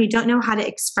the time you don't know how to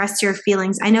express your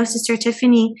feelings. I know, Sister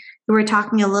Tephiny, you were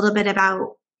talking a little bit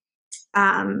about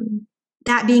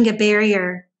that being a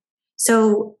barrier.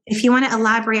 So if you want to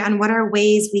elaborate on what are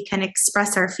ways we can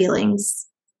express our feelings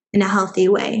in a healthy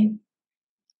way.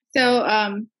 So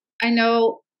I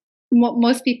know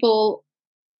most people,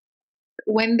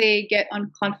 when they get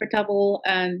uncomfortable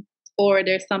or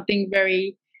there's something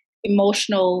very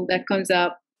emotional that comes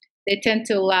up, they tend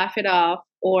to laugh it off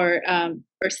or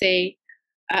say,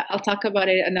 "I'll talk about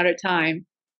it another time."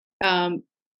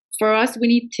 For us, we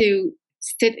need to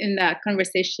sit in that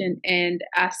conversation and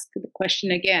ask the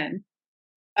question again,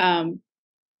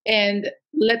 and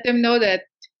let them know that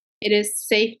it is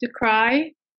safe to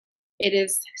cry. It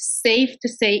is safe to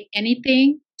say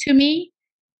anything to me,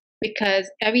 because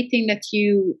everything that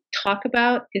you talk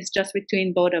about is just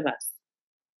between both of us.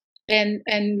 And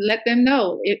let them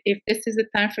know, if this is the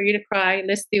time for you to cry,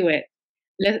 let's do it.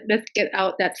 Let's get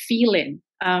out that feeling.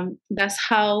 That's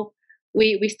how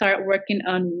we start working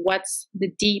on what's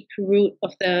the deep root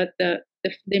of the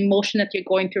emotion that you're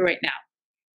going through right now.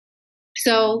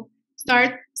 So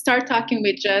start talking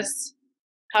with just,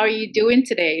 how are you doing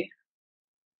today?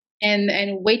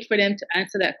 And wait for them to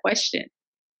answer that question.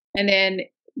 And then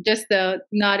just the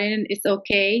nodding, it's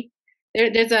okay.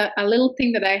 There's a little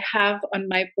thing that I have on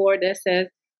my board that says,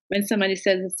 when somebody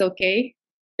says it's okay,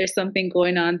 there's something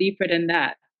going on deeper than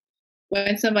that.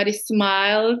 When somebody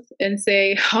smiles and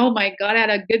say, "Oh my God, I had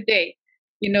a good day,"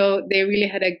 they really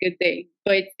had a good day.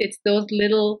 But it's those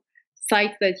little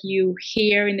sights that you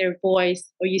hear in their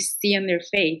voice or you see on their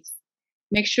face.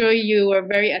 Make sure you are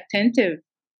very attentive.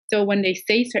 So when they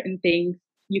say certain things,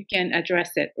 you can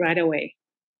address it right away.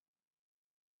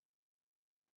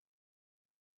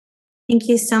 Thank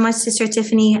you so much, Sister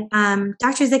Tephiny.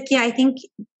 Dr. Zakiyyah, I think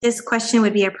this question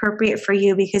would be appropriate for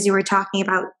you because you were talking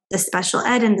about the special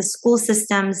ed and the school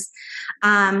systems.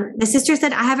 The sister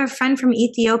said, "I have a friend from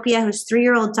Ethiopia whose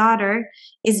 3-year-old daughter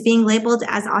is being labeled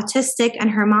as autistic and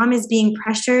her mom is being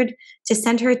pressured to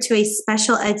send her to a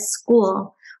special ed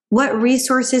school. What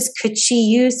resources could she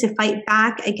use to fight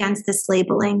back against this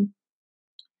labeling?"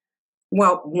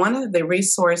 Well, one of the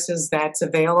resources that's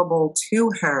available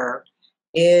to her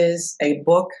is a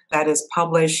book that is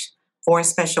published for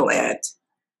special ed,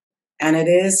 and it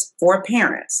is for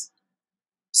parents.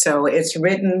 So it's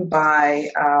written by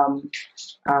a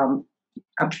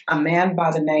man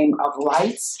by the name of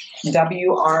Wright,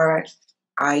 W-R-I-G-H-T,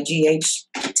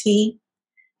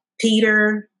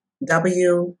 Peter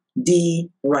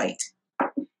W.D. Wright.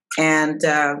 And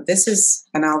this is,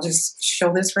 and I'll just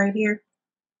show this right here.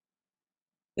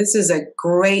 This is a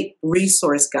great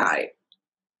resource guide.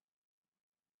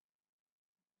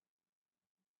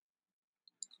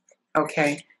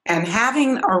 Okay, and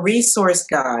having a resource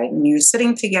guide, and you're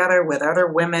sitting together with other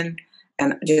women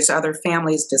and just other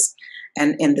families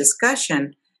and in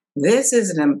discussion, this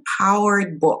is an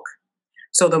empowered book.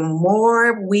 So the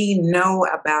more we know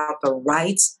about the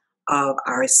rights of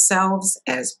ourselves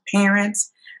as parents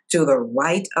to the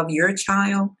right of your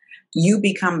child, you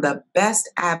become the best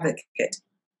advocate.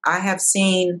 I have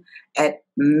seen at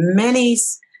many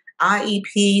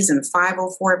IEPs and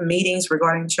 504 meetings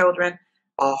regarding children,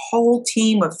 a whole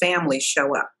team of families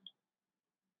show up.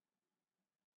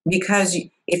 Because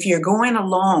if you're going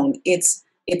alone, it's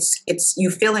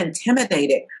you feel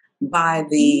intimidated by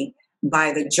the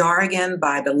jargon,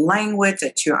 by the language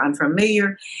that you're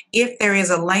unfamiliar. If there is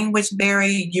a language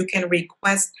barrier, you can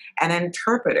request an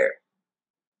interpreter.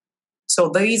 So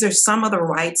these are some of the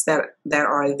rights that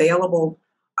are available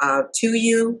to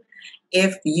you.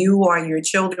 If you or your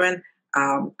children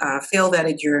feel that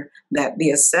that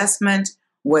the assessment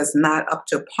was not up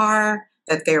to par,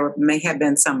 that there may have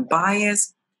been some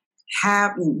bias,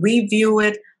 review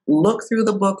it, look through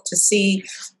the book to see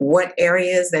what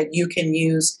areas that you can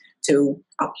use to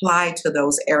apply to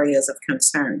those areas of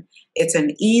concern. It's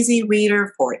an easy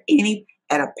reader for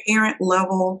at a parent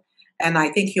level, and I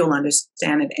think you'll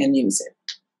understand it and use it.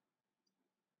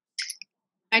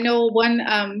 I know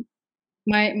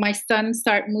my son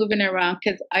started moving around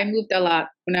because I moved a lot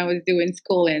when I was doing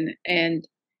schooling, and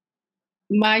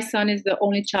my son is the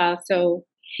only child, so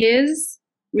his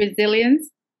resilience,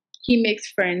 he makes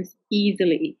friends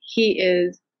easily. He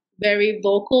is very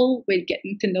vocal with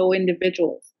getting to know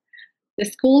individuals. The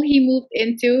school he moved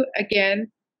into, again,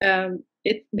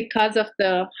 it's because of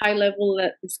the high level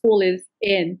that the school is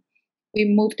in. We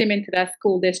moved him into that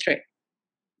school district.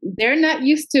 They're not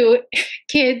used to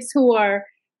kids who are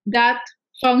that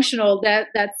functional,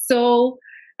 that's so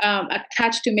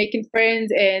attached to making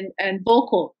friends and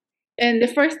vocal. And the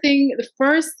first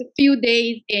few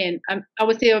days in, I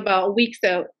would say about a week,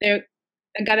 so I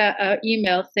got an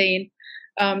email saying,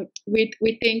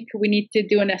 we think we need to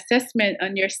do an assessment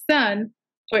on your son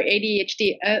for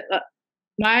ADHD.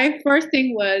 My first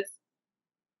thing was,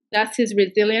 that's his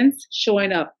resilience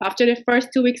showing up. After the first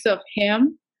 2 weeks of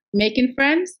him making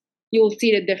friends, you'll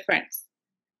see the difference.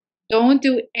 Don't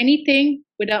do anything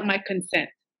without my consent.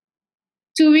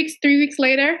 2 weeks, 3 weeks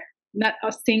later, not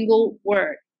a single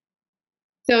word.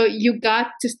 So you got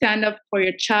to stand up for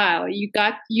your child.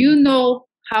 You know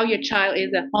how your child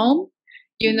is at home.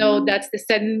 You know that's the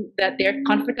setting that they're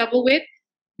comfortable with.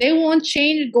 They won't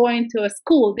change going to a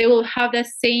school. They will have that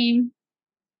same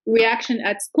reaction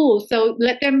at school. So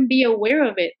let them be aware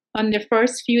of it on the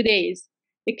first few days,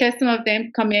 because some of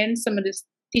the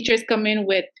teachers come in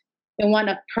with, they want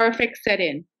a perfect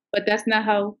setting, but that's not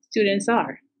how students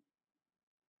are.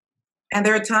 And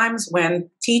there are times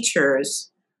when teachers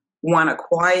want a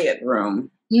quiet room,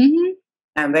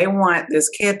 and they want this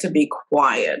kid to be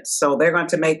quiet. So they're going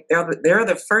to they're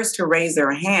the first to raise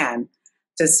their hand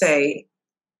to say,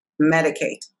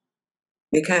 medicate,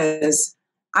 because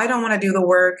I don't want to do the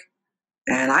work,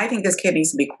 and I think this kid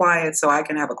needs to be quiet so I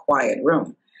can have a quiet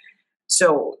room.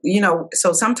 So,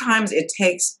 so sometimes it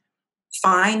takes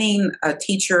finding a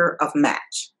teacher of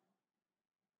match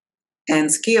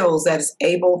and skills that's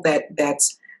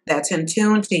in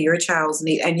tune to your child's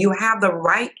need. And you have the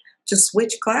right to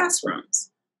switch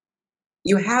classrooms.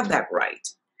 You have that right.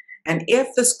 And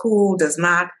if the school is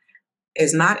not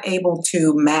able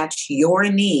to match your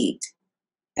need,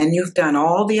 and you've done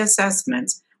all the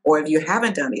assessments, or if you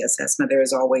haven't done the assessment, there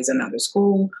is always another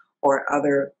school or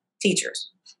other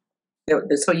teachers.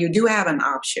 So you do have an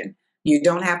option. You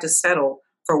don't have to settle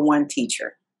for one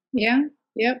teacher. Yeah,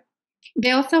 yep.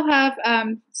 They also have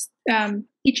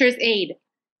teacher's aid.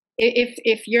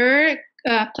 If your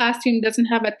classroom doesn't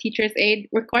have a teacher's aid,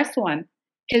 request one,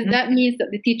 because that means that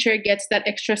the teacher gets that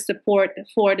extra support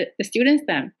for the students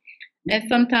then. And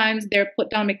sometimes they're put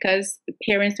down because the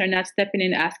parents are not stepping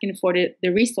in asking for the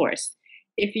resource.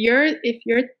 If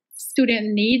your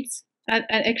student needs an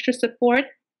extra support,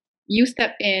 you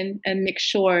step in and make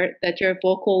sure that you're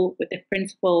vocal with the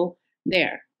principal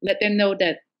there. Let them know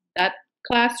that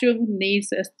classroom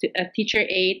needs a teacher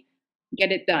aid.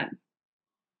 Get it done.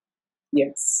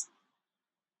 Yes.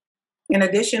 In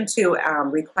addition to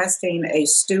requesting a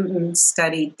student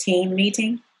study team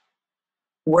meeting,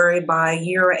 whereby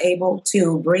you're able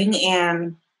to bring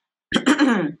in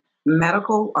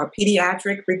medical or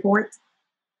pediatric reports,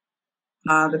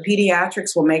 the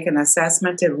pediatrics will make an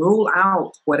assessment to rule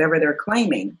out whatever they're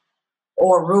claiming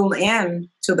or rule in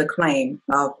to the claim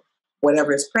of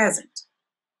whatever is present.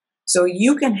 So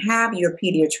you can have your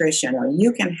pediatrician, or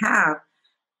you can have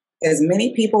as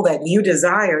many people that you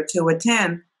desire to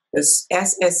attend the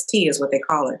SST is what they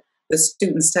call it, the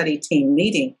student study team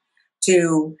meeting,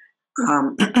 to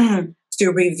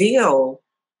reveal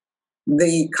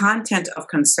the content of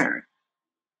concern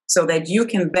so that you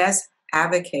can best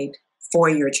advocate for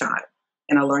your child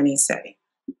in a learning setting.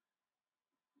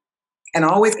 And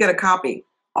always get a copy.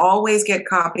 Always get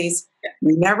copies.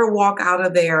 Never walk out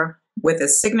of there with a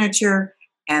signature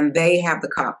and they have the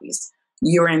copies.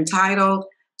 You're entitled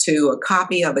to a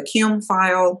copy of the CUME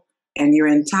file, and you're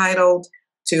entitled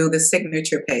to the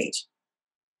signature page.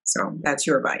 So that's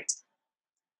your right.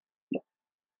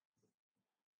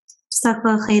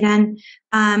 Jazakallah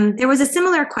khairan. There was a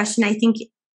similar question. I think,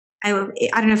 I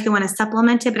don't know if you want to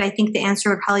supplement it, but I think the answer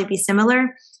would probably be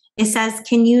similar. It says,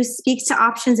 can you speak to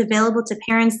options available to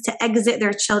parents to exit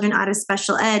their children out of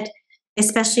special ed,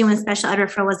 especially when special ed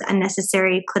referral was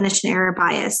unnecessary clinician error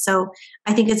bias? So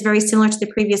I think it's very similar to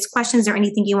the previous questions. Or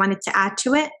anything you wanted to add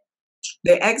to it?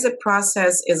 The exit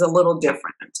process is a little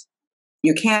different.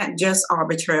 You can't just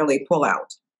arbitrarily pull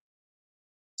out.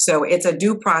 So it's a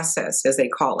due process, as they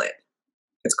call it.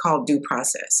 It's called due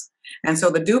process. And so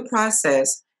the due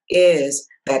process is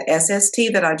that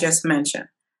SST that I just mentioned.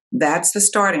 That's the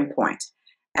starting point.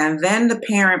 And then the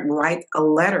parent writes a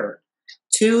letter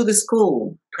to the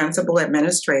school, principal,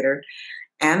 administrator,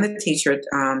 and the teacher,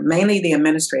 mainly the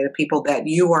administrative people, that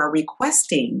you are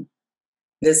requesting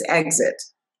this exit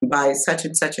by such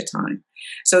and such a time.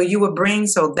 So you will bring,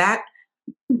 so that,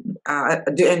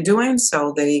 in doing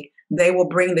so, they will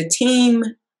bring the team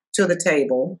to the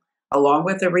table, along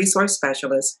with the resource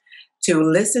specialist, to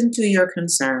listen to your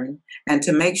concern and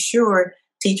to make sure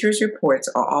teachers' reports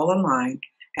are all aligned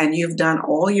and you've done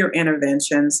all your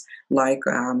interventions like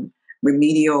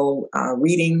remedial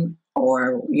reading,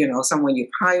 or someone you've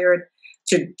hired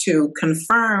to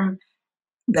confirm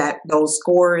that those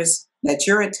scores, that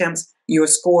your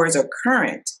scores are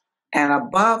current and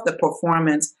above the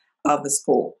performance of the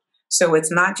school. So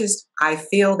it's not just, I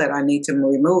feel that I need to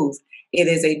remove, it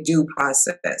is a due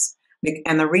process.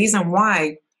 And the reason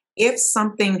why, if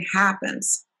something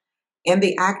happens in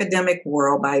the academic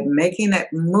world by making that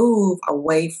move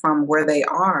away from where they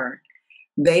are,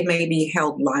 they may be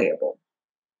held liable.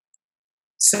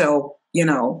 So,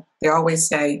 they always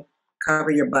say,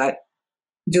 cover your butt,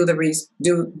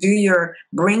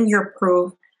 bring your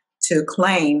proof to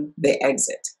claim the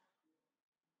exit.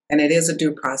 And it is a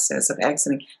due process of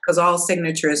exiting, because all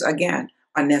signatures, again,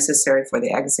 are necessary for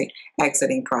the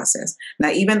exiting process. Now,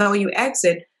 even though you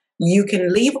exit, you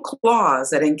can leave a clause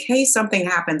that in case something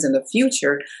happens in the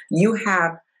future, you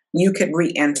could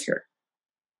re-enter.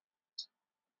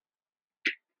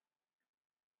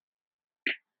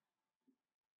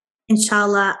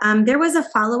 Inshallah. There was a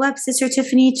follow-up, Sister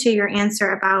Tephiny, to your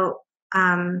answer about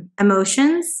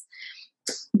emotions.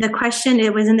 The question,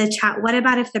 it was in the chat, what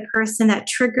about if the person that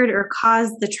triggered or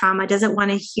caused the trauma doesn't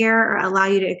want to hear or allow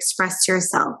you to express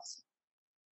yourself?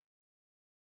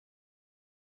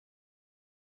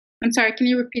 I'm sorry, can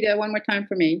you repeat that one more time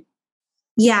for me?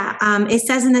 Yeah, it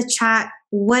says in the chat,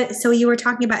 so you were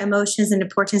talking about emotions and the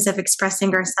importance of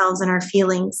expressing ourselves and our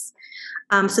feelings.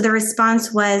 So the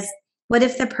response was, what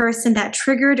if the person that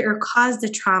triggered or caused the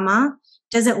trauma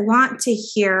doesn't want to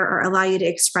hear or allow you to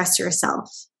express yourself?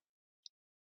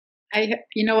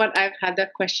 You know what? I've had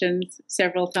that question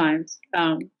several times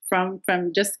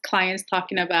from just clients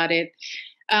talking about it.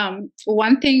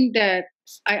 One thing that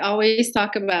I always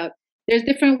talk about, there's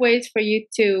different ways for you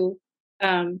to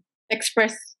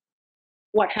express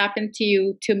what happened to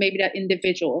you to maybe that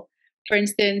individual. For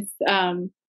instance,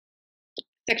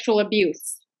 sexual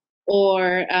abuse,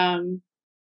 or I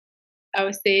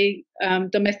would say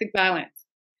domestic violence.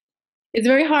 It's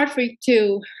very hard for you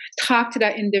to talk to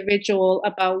that individual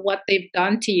about what they've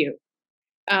done to you,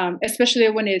 especially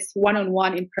when it's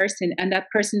one-on-one in person, and that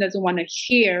person doesn't want to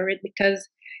hear it because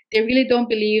they really don't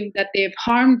believe that they've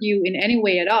harmed you in any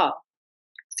way at all.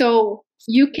 So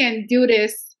you can do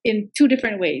this in two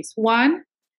different ways. One,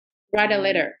 write a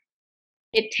letter.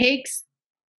 It takes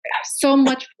so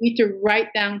much for you to write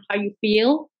down how you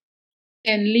feel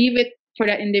and leave it for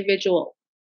that individual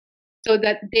so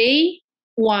that they,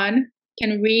 one,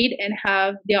 can read and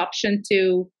have the option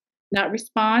to not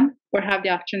respond or have the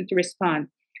option to respond,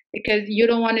 because you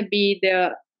don't want to be the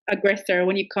aggressor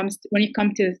when you come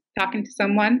to talking to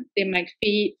someone. They might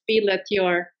feel that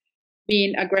you're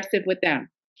being aggressive with them.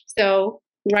 So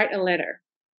write a letter.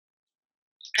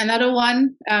 Another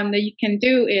one that you can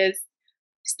do is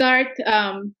start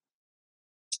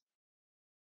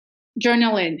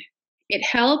journaling. It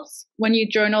helps when you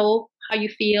journal how you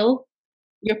feel,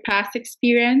 your past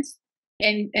experience,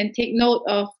 and take note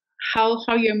of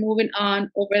how you're moving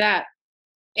on over that.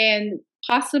 And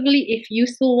possibly if you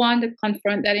still want to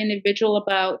confront that individual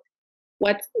about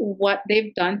what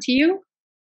they've done to you,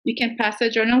 you can pass a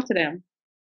journal to them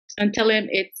and tell them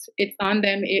it's on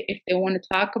them if they want to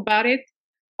talk about it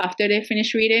after they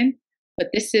finish reading. But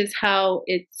this is how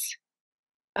it's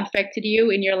affected you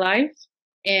in your life,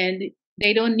 and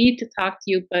they don't need to talk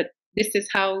to you, but this is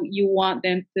how you want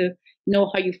them to know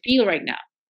how you feel right now.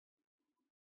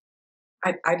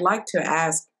 I'd like to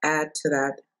add to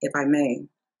that, if I may.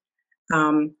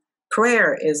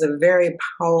 Prayer is a very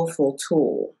powerful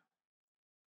tool.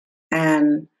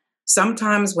 And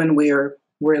sometimes when we're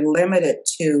we're limited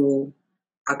to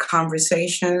a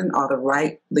conversation or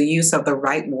the use of the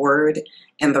right word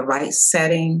in the right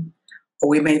setting, or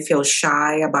we may feel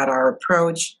shy about our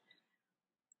approach,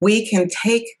 we can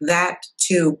take that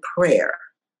to prayer.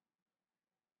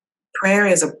 Prayer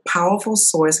is a powerful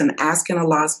source, and asking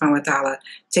Allah subhanahu wa ta'ala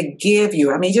to give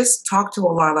you, just talk to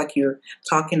Allah like you're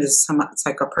talking to it's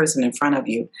like a person in front of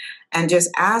you, and just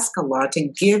ask Allah to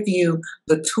give you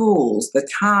the tools, the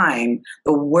time,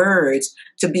 the words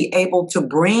to be able to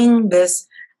bring this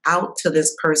out to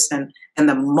this person in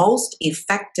the most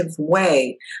effective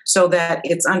way so that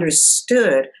it's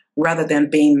understood rather than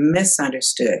being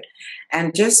misunderstood.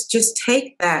 And just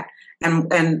take that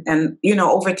and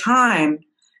over time,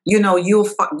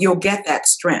 you'll get that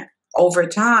strength. Over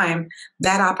time,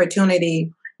 that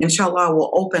opportunity, inshallah,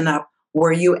 will open up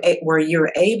where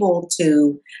you're able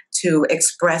to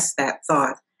express that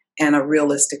thought in a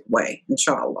realistic way,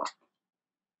 inshallah.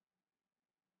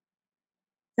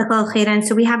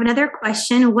 So we have another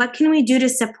question. What can we do to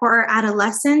support our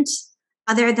adolescent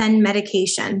other than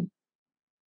medication?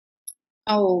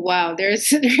 Oh, wow. There's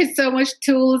so much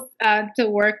tools to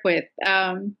work with.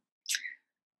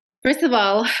 First of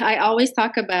all, I always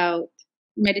talk about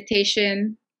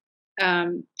meditation,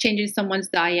 changing someone's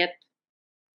diet,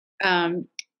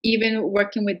 even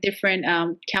working with different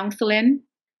counseling,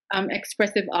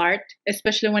 expressive art,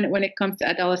 especially when it comes to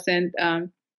adolescents,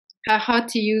 how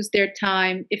to use their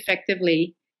time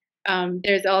effectively.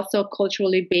 There's also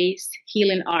culturally based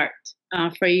healing art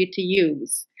for you to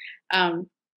use.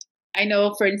 I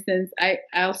know, for instance, I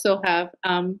also have,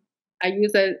 I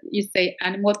use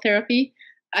animal therapy.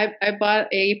 I bought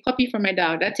a puppy for my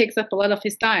dog. That takes up a lot of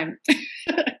his time.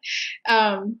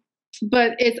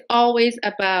 But it's always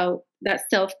about that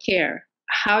self-care.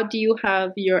 How do you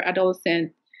have your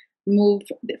adolescent move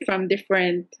from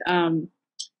different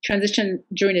transition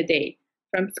during the day,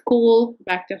 from school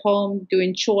back to home,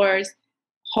 doing chores,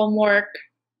 homework,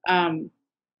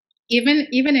 even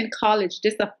in college,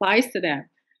 this applies to them.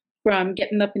 From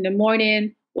getting up in the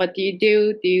morning, what do?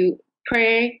 Do you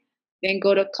pray, then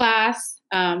go to class,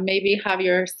 maybe have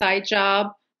your side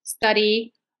job,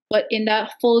 study, but in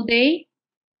that full day,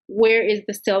 where is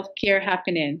the self-care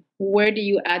happening? Where do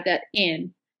you add that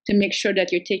in to make sure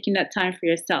that you're taking that time for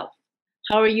yourself?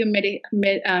 How are you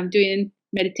doing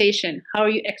meditation? How are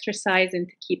you exercising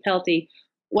to keep healthy?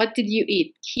 What did you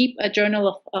eat? Keep a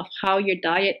journal of how your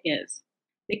diet is,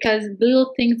 because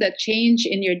little things that change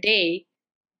in your day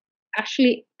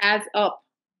actually adds up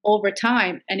over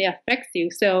time and it affects you.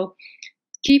 So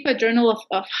keep a journal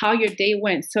of how your day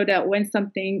went so that when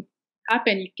something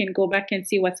happened, you can go back and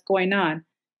see what's going on.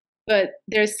 But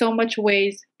there's so much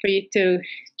ways for you to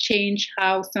change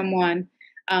how someone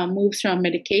moves from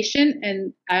medication.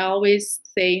 And I always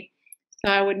say,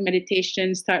 start with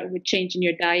meditation, start with changing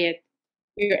your diet,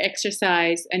 your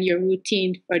exercise, and your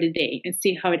routine for the day, and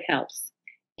see how it helps.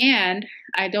 And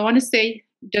I don't want to say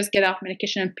just get off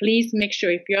medication. And please make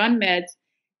sure if you're on meds,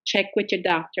 check with your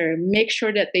doctor. Make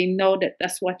sure that they know that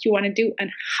that's what you want to do and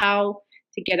how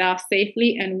to get off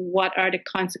safely and what are the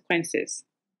consequences.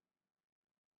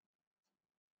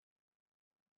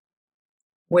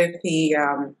 With the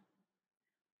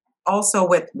also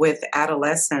with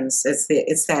adolescence,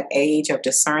 it's that age of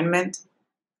discernment.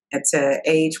 It's an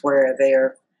age where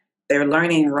they're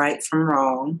learning right from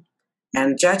wrong,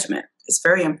 and judgment is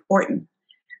very important.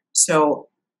 So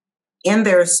in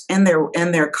their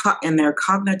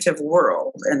cognitive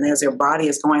world, and as their body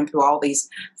is going through all these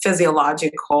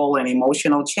physiological and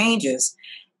emotional changes,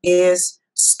 is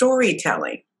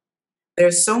storytelling.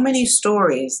 There's so many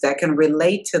stories that can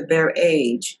relate to their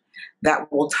age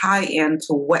that will tie into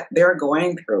what they're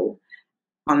going through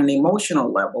on an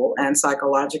emotional level and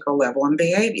psychological level and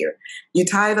behavior. You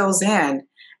tie those in,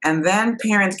 and then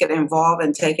parents get involved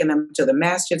in taking them to the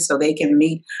masjid so they can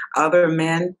meet other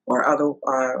men or other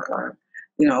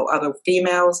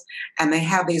females, and they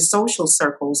have these social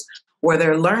circles where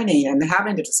they're learning and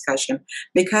having the discussion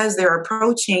because they're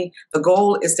approaching, the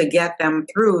goal is to get them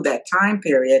through that time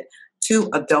period to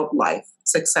adult life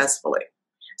successfully.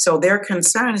 So their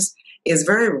concerns is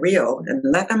very real, and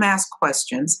let them ask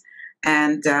questions,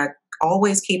 and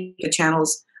always keep the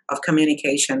channels of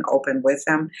communication open with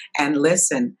them, and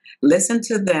listen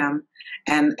to them,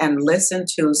 and listen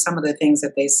to some of the things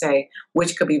that they say,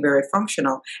 which could be very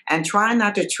functional, and try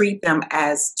not to treat them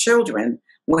as children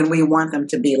when we want them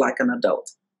to be like an adult.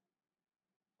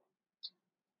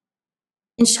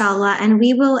 Inshallah. And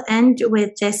we will end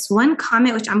with this one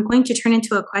comment, which I'm going to turn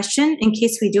into a question in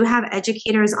case we do have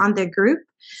educators on the group.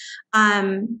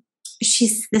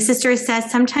 The sister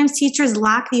says, sometimes teachers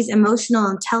lack these emotional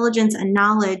intelligence and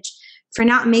knowledge for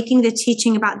not making the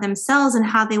teaching about themselves and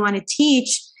how they want to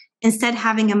teach, instead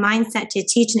having a mindset to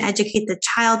teach and educate the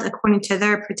child according to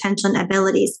their potential and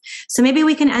abilities. So maybe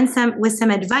we can end with some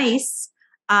advice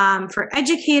for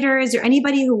educators or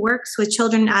anybody who works with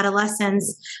children and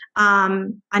adolescents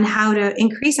on how to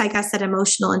increase, I guess, that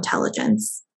emotional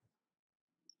intelligence.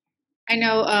 I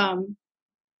know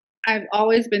I've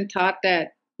always been taught that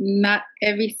not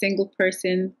every single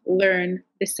person learn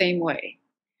the same way.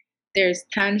 There's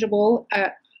tangible.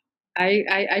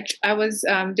 I was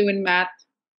doing math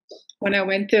when I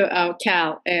went to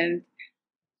Cal and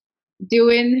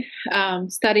doing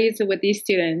studies with these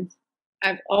students.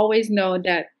 I've always known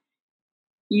that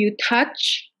you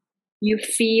touch, you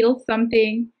feel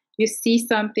something, you see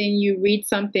something, you read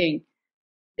something.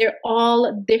 They're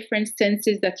all different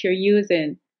senses that you're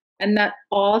using. And not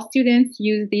all students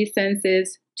use these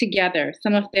senses together.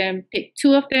 Some of them pick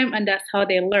two of them, and that's how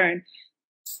they learn.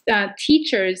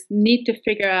 Teachers need to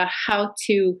figure out how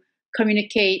to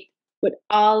communicate with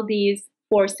all these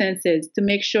four senses to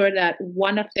make sure that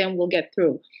one of them will get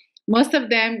through. Most of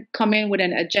them come in with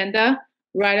an agenda,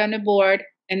 write on the board,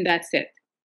 and that's it.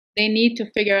 They need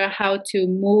to figure out how to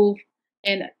move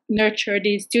and nurture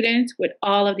these students with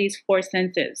all of these four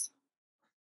senses.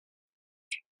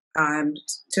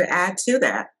 To add to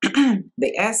that,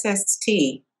 the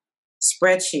SST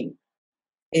spreadsheet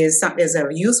is a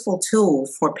useful tool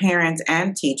for parents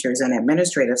and teachers and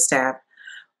administrative staff,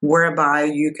 whereby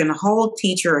you can hold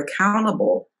teacher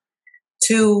accountable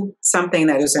to something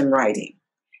that is in writing.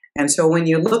 And so when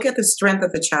you look at the strength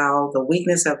of the child, the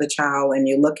weakness of the child, and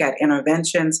you look at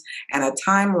interventions and a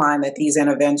timeline that these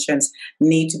interventions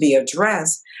need to be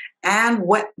addressed, and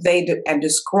what they do, and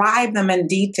describe them in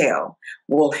detail,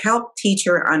 will help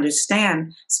teacher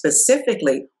understand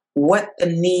specifically what the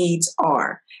needs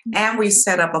are. And we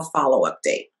set up a follow-up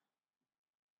date.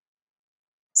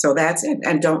 So that's it.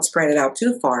 And don't spread it out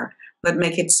too far, but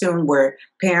make it soon where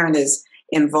parent is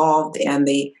involved in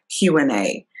the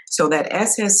Q&A. So that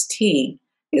SST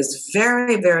is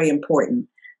very, very important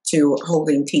to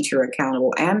holding teacher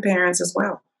accountable and parents as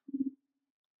well.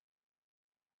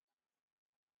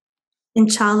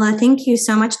 Inshallah. Thank you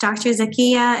so much, Dr.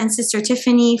 Zakiyyah and Sister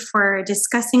Tephiny, for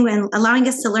discussing and allowing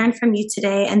us to learn from you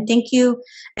today. And thank you,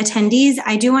 attendees.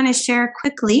 I do want to share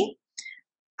quickly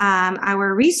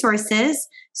our resources.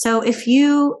 So if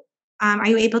you, are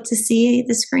you able to see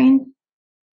the screen?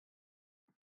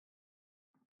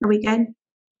 Are we good?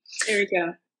 There we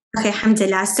go. Okay,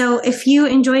 alhamdulillah. So if you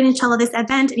enjoyed, inshallah, this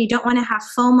event and you don't want to have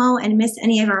FOMO and miss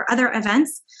any of our other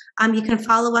events, you can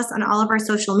follow us on all of our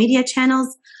social media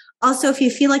channels. Also, if you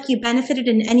feel like you benefited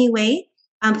in any way,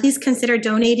 please consider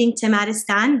donating to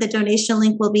Maristan. The donation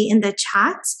link will be in the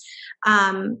chat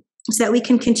so that we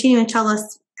can continue, inshallah,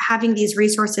 having these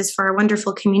resources for our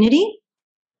wonderful community.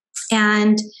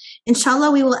 And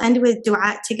inshallah, we will end with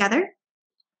dua together.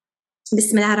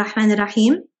 Bismillah ar-Rahman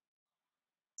ar-Rahim.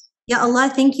 Ya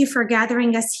Allah, thank you for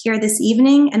gathering us here this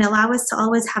evening and allow us to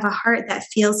always have a heart that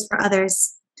feels for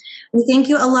others. We thank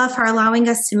you, Allah, for allowing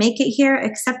us to make it here,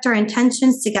 accept our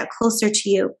intentions to get closer to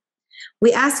you.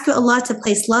 We ask you, Allah, to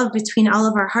place love between all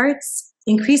of our hearts,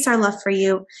 increase our love for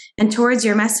you and towards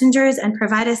your messengers, and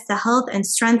provide us the health and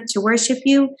strength to worship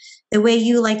you the way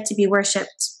you like to be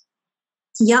worshipped.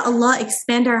 Ya Allah,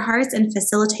 expand our hearts and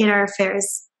facilitate our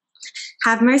affairs.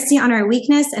 Have mercy on our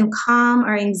weakness and calm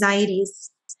our anxieties.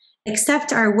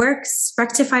 Accept our works,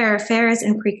 rectify our affairs,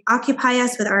 and preoccupy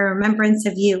us with our remembrance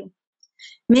of you.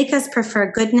 Make us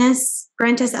prefer goodness,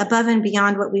 grant us above and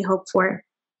beyond what we hope for.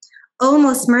 O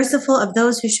most merciful of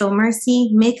those who show mercy,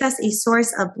 make us a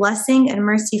source of blessing and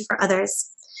mercy for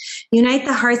others. Unite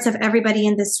the hearts of everybody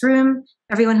in this room,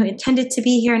 everyone who intended to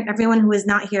be here and everyone who is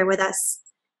not here with us.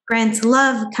 Grant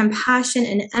love, compassion,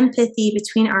 and empathy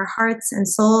between our hearts and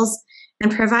souls,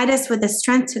 and provide us with the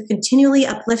strength to continually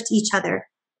uplift each other.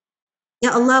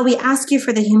 Ya Allah, we ask you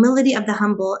for the humility of the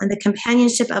humble and the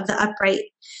companionship of the upright.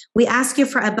 We ask you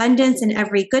for abundance in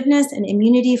every goodness and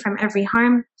immunity from every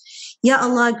harm. Ya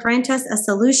Allah, grant us a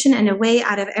solution and a way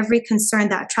out of every concern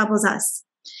that troubles us,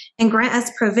 and grant us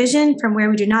provision from where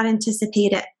we do not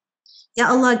anticipate it. Ya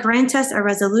Allah, grant us a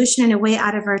resolution and a way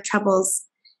out of our troubles.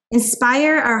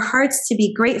 Inspire our hearts to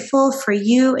be grateful for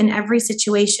you in every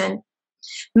situation.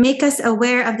 Make us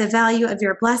aware of the value of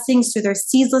your blessings through their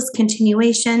ceaseless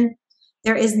continuation.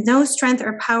 There is no strength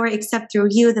or power except through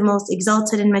you, the most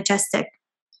exalted and majestic.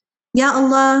 Ya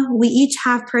Allah, we each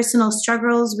have personal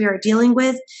struggles we are dealing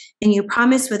with, and you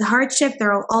promise with hardship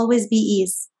there will always be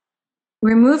ease.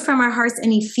 Remove from our hearts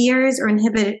any fears or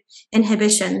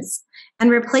inhibitions, and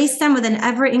replace them with an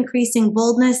ever-increasing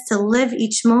boldness to live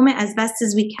each moment as best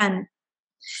as we can.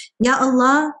 Ya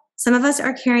Allah, Some of us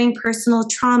are carrying personal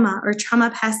trauma or trauma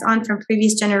passed on from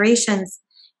previous generations.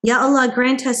 Ya Allah,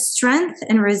 grant us strength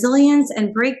and resilience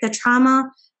and break the trauma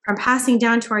from passing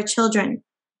down to our children.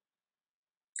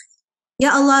 Ya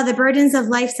Allah, the burdens of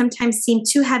life sometimes seem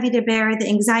too heavy to bear. The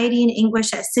anxiety and anguish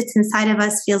that sits inside of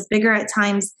us feels bigger at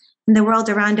times than the world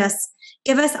around us.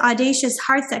 Give us audacious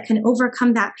hearts that can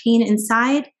overcome that pain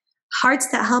inside, hearts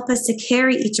that help us to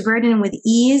carry each burden with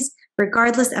ease,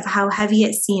 regardless of how heavy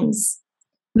it seems.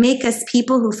 Make us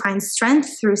people who find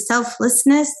strength through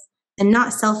selflessness and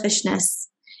not selfishness,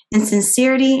 and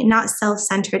sincerity, not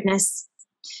self-centeredness.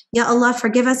 Ya Allah,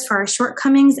 forgive us for our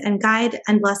shortcomings and guide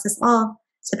and bless us all.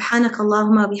 سبحانك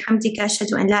اللهم وبحمدك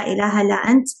أشهد أن لا إله إلا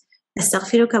أنت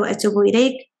أستغفرك وأتوب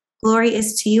إليك. Glory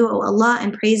is to you, O Allah,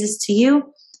 and praise is to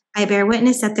you. I bear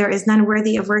witness that there is none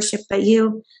worthy of worship but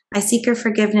you. I seek your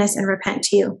forgiveness and repent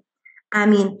to you.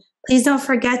 Ameen. Please don't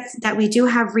forget that we do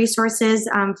have resources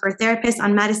for therapists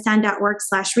on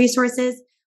maristan.org/resources.